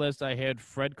on my list, I had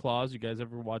Fred Claus. You guys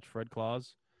ever watch Fred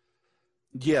Claus?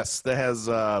 Yes, that has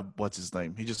what's his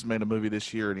name? He just made a movie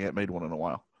this year and he hadn't made one in a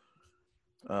while.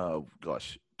 Oh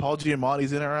gosh, Paul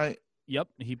Giamatti's in it, right? Yep,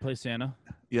 he plays Santa.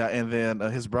 Yeah, and then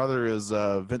his brother is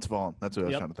Vince Vaughn. That's what I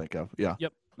was Yep. trying to think of. Yeah.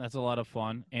 Yep, that's a lot of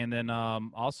fun. And then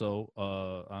also,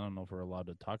 I don't know if we're allowed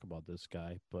to talk about this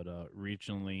guy, but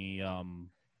recently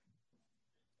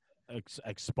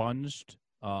expunged,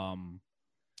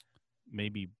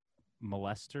 maybe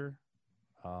molester,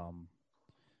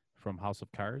 from House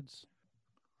of Cards.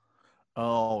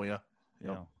 Oh yeah.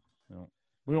 Yep. No,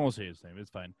 we won't say his name. It's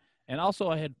fine. And also,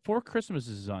 I had Four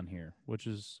Christmases on here, which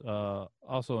is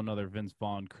also another Vince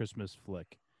Vaughn Christmas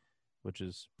flick, which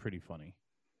is pretty funny.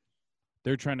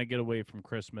 They're trying to get away from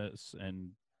Christmas,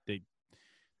 and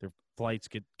their flights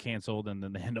get canceled, and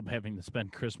then they end up having to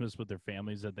spend Christmas with their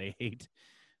families that they hate.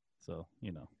 So,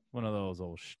 one of those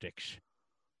old shticks.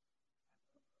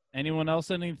 Anyone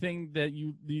else, anything that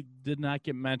you did not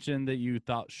get mentioned that you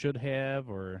thought should have,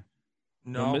 or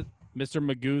No. Mr.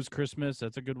 Magoo's Christmas?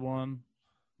 That's a good one.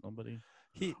 Nobody.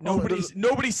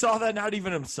 Nobody saw that, not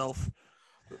even himself.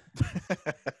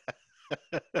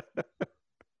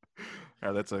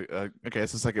 That's okay.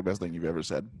 That's the second best thing you've ever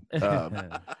said.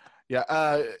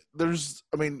 Yeah. There's.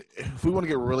 I mean, if we want to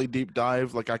get really deep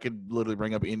dive, like I could literally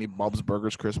bring up any Bob's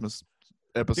Burgers Christmas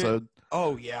episode.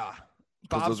 Oh yeah.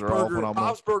 'Cause Bob's those are all Burger, phenomenal.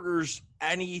 Bob's Burgers,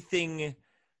 anything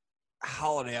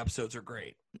holiday episodes are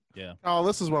great. Yeah. Oh,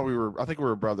 this is why I think we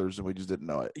were brothers and we just didn't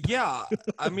know it. Yeah,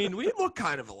 I mean, we look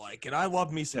kind of alike, and I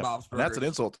love me some Yeah, Bob's and Burgers. that's an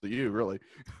insult to you, really.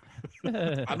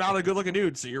 I'm not a good-looking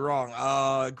dude, so you're wrong.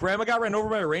 Grandma got ran over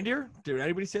by a reindeer. Did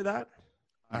anybody say that?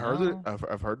 I heard it. No.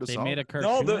 I've heard the They song. made a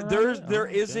cartoon. No, around there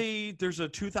it? is Okay. there's a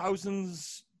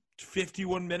 2000s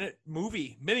 51-minute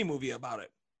mini movie about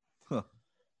it. Huh.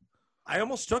 I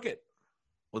almost took it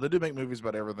Well, they do make movies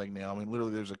about everything now. I mean,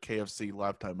 literally, there's a KFC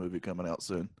Lifetime movie coming out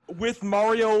soon. with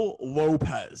Mario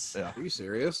Lopez. Yeah. Are you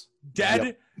serious?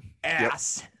 Dead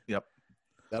ass.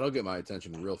 That'll get my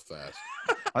attention real fast.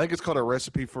 I think it's called A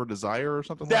Recipe for Desire or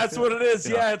something. That's like what it is.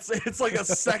 Yeah. Yeah, it's like a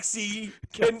sexy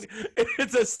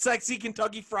it's a sexy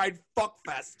Kentucky Fried fuck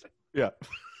fest. that.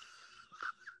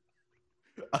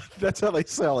 Yeah. That's how they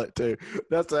sell it too.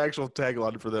 That's the actual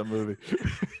tagline for that movie.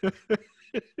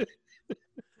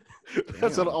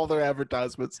 That's on Damn. all their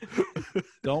advertisements.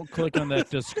 Don't click on that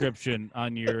description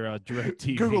on your direct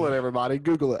TV. Google it, everybody.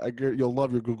 Google it. You'll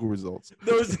love your Google results.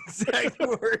 Those exact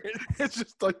words. It's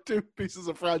just like two pieces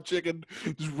of fried chicken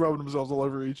just rubbing themselves all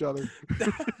over each other.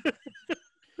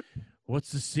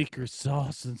 What's the secret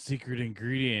sauce and secret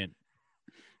ingredient?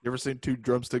 You ever seen Two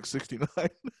Drumsticks 69?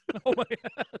 Oh my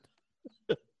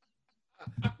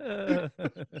god.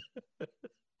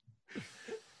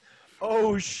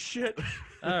 Oh shit.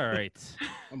 All right.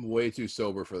 I'm way too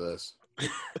sober for this.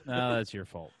 No, that's your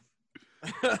fault.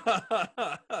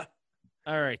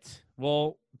 All right.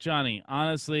 Well, Johnny,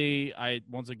 honestly, I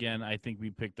think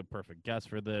we picked the perfect guest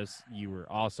for this. You were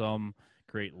awesome.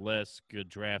 Great list. Good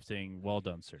drafting. Well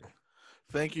done, sir.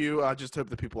 Thank you. I just hope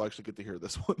that people actually get to hear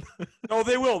this one. No,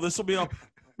 they will. This will be up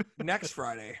next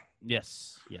Friday.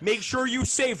 Yes. Yes. Make sure you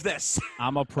save this.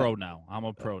 I'm a pro now.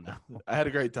 I had a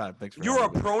great time. Thanks for You're a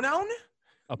having me. pronoun?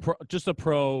 Just a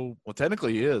pro. Well,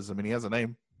 technically he is. I mean, he has a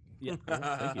name. Yeah. Well,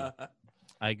 thank you.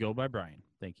 I go by Brian.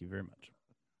 Thank you very much.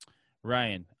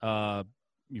 Ryan,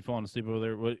 you falling asleep over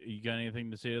there? What you got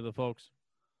anything to say to the folks?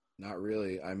 Not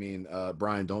really. I mean,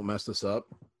 Brian, don't mess this up.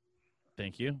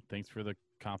 Thank you. Thanks for the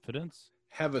confidence.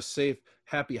 Have a safe,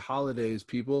 happy holidays,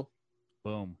 people.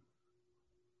 Boom.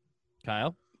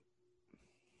 Kyle?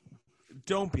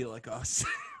 Don't be like us.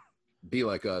 Be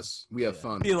like us. We have Yeah.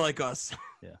 fun. Be like us.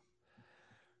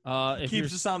 If you're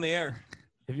Keeps us on the air.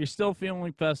 If you're still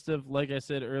feeling festive, like I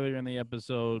said earlier in the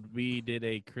episode, we did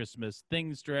a Christmas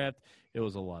things draft. It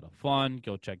was a lot of fun.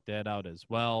 Go check that out as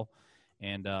well.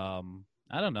 And I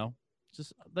don't know,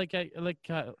 just like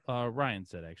Ryan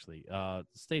said, actually,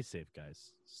 stay safe,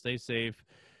 guys. Stay safe.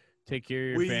 Take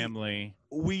care of your family.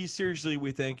 We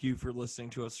thank you for listening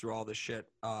to us through all this shit.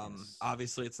 Yes.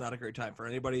 Obviously, it's not a great time for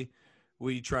anybody.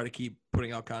 We try to keep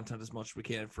putting out content as much as we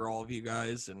can for all of you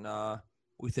guys, and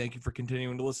we thank you for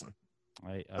continuing to listen.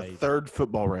 A third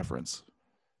football reference.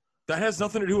 That has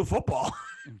nothing to do with football.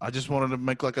 I just wanted to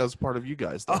make like I was part of you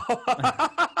guys. Though.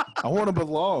 I want to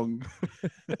belong.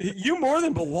 You more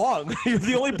than belong. You're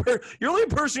the only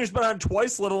person who's been on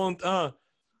twice, let alone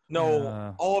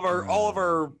all of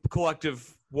our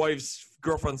collective wives,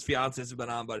 girlfriends, fiancés have been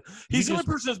on, but he's the only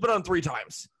person who's been on 3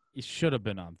 times. He should have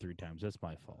been on 3 times. That's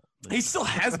my fault. He still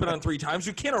has been on 3 times.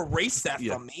 You can't erase that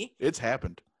Yeah. from me. It's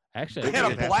happened. Actually, I had a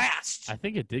happened. blast. I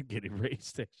think it did get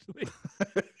erased, actually.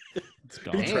 It's He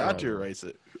gone. Damn. tried to erase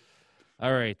it.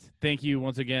 All right. Thank you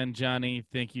once again, Johnny.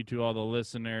 Thank you to all the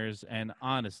listeners. And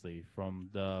honestly, from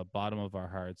the bottom of our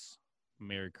hearts,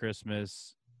 Merry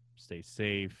Christmas. Stay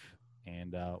safe.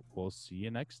 And we'll see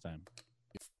you next time.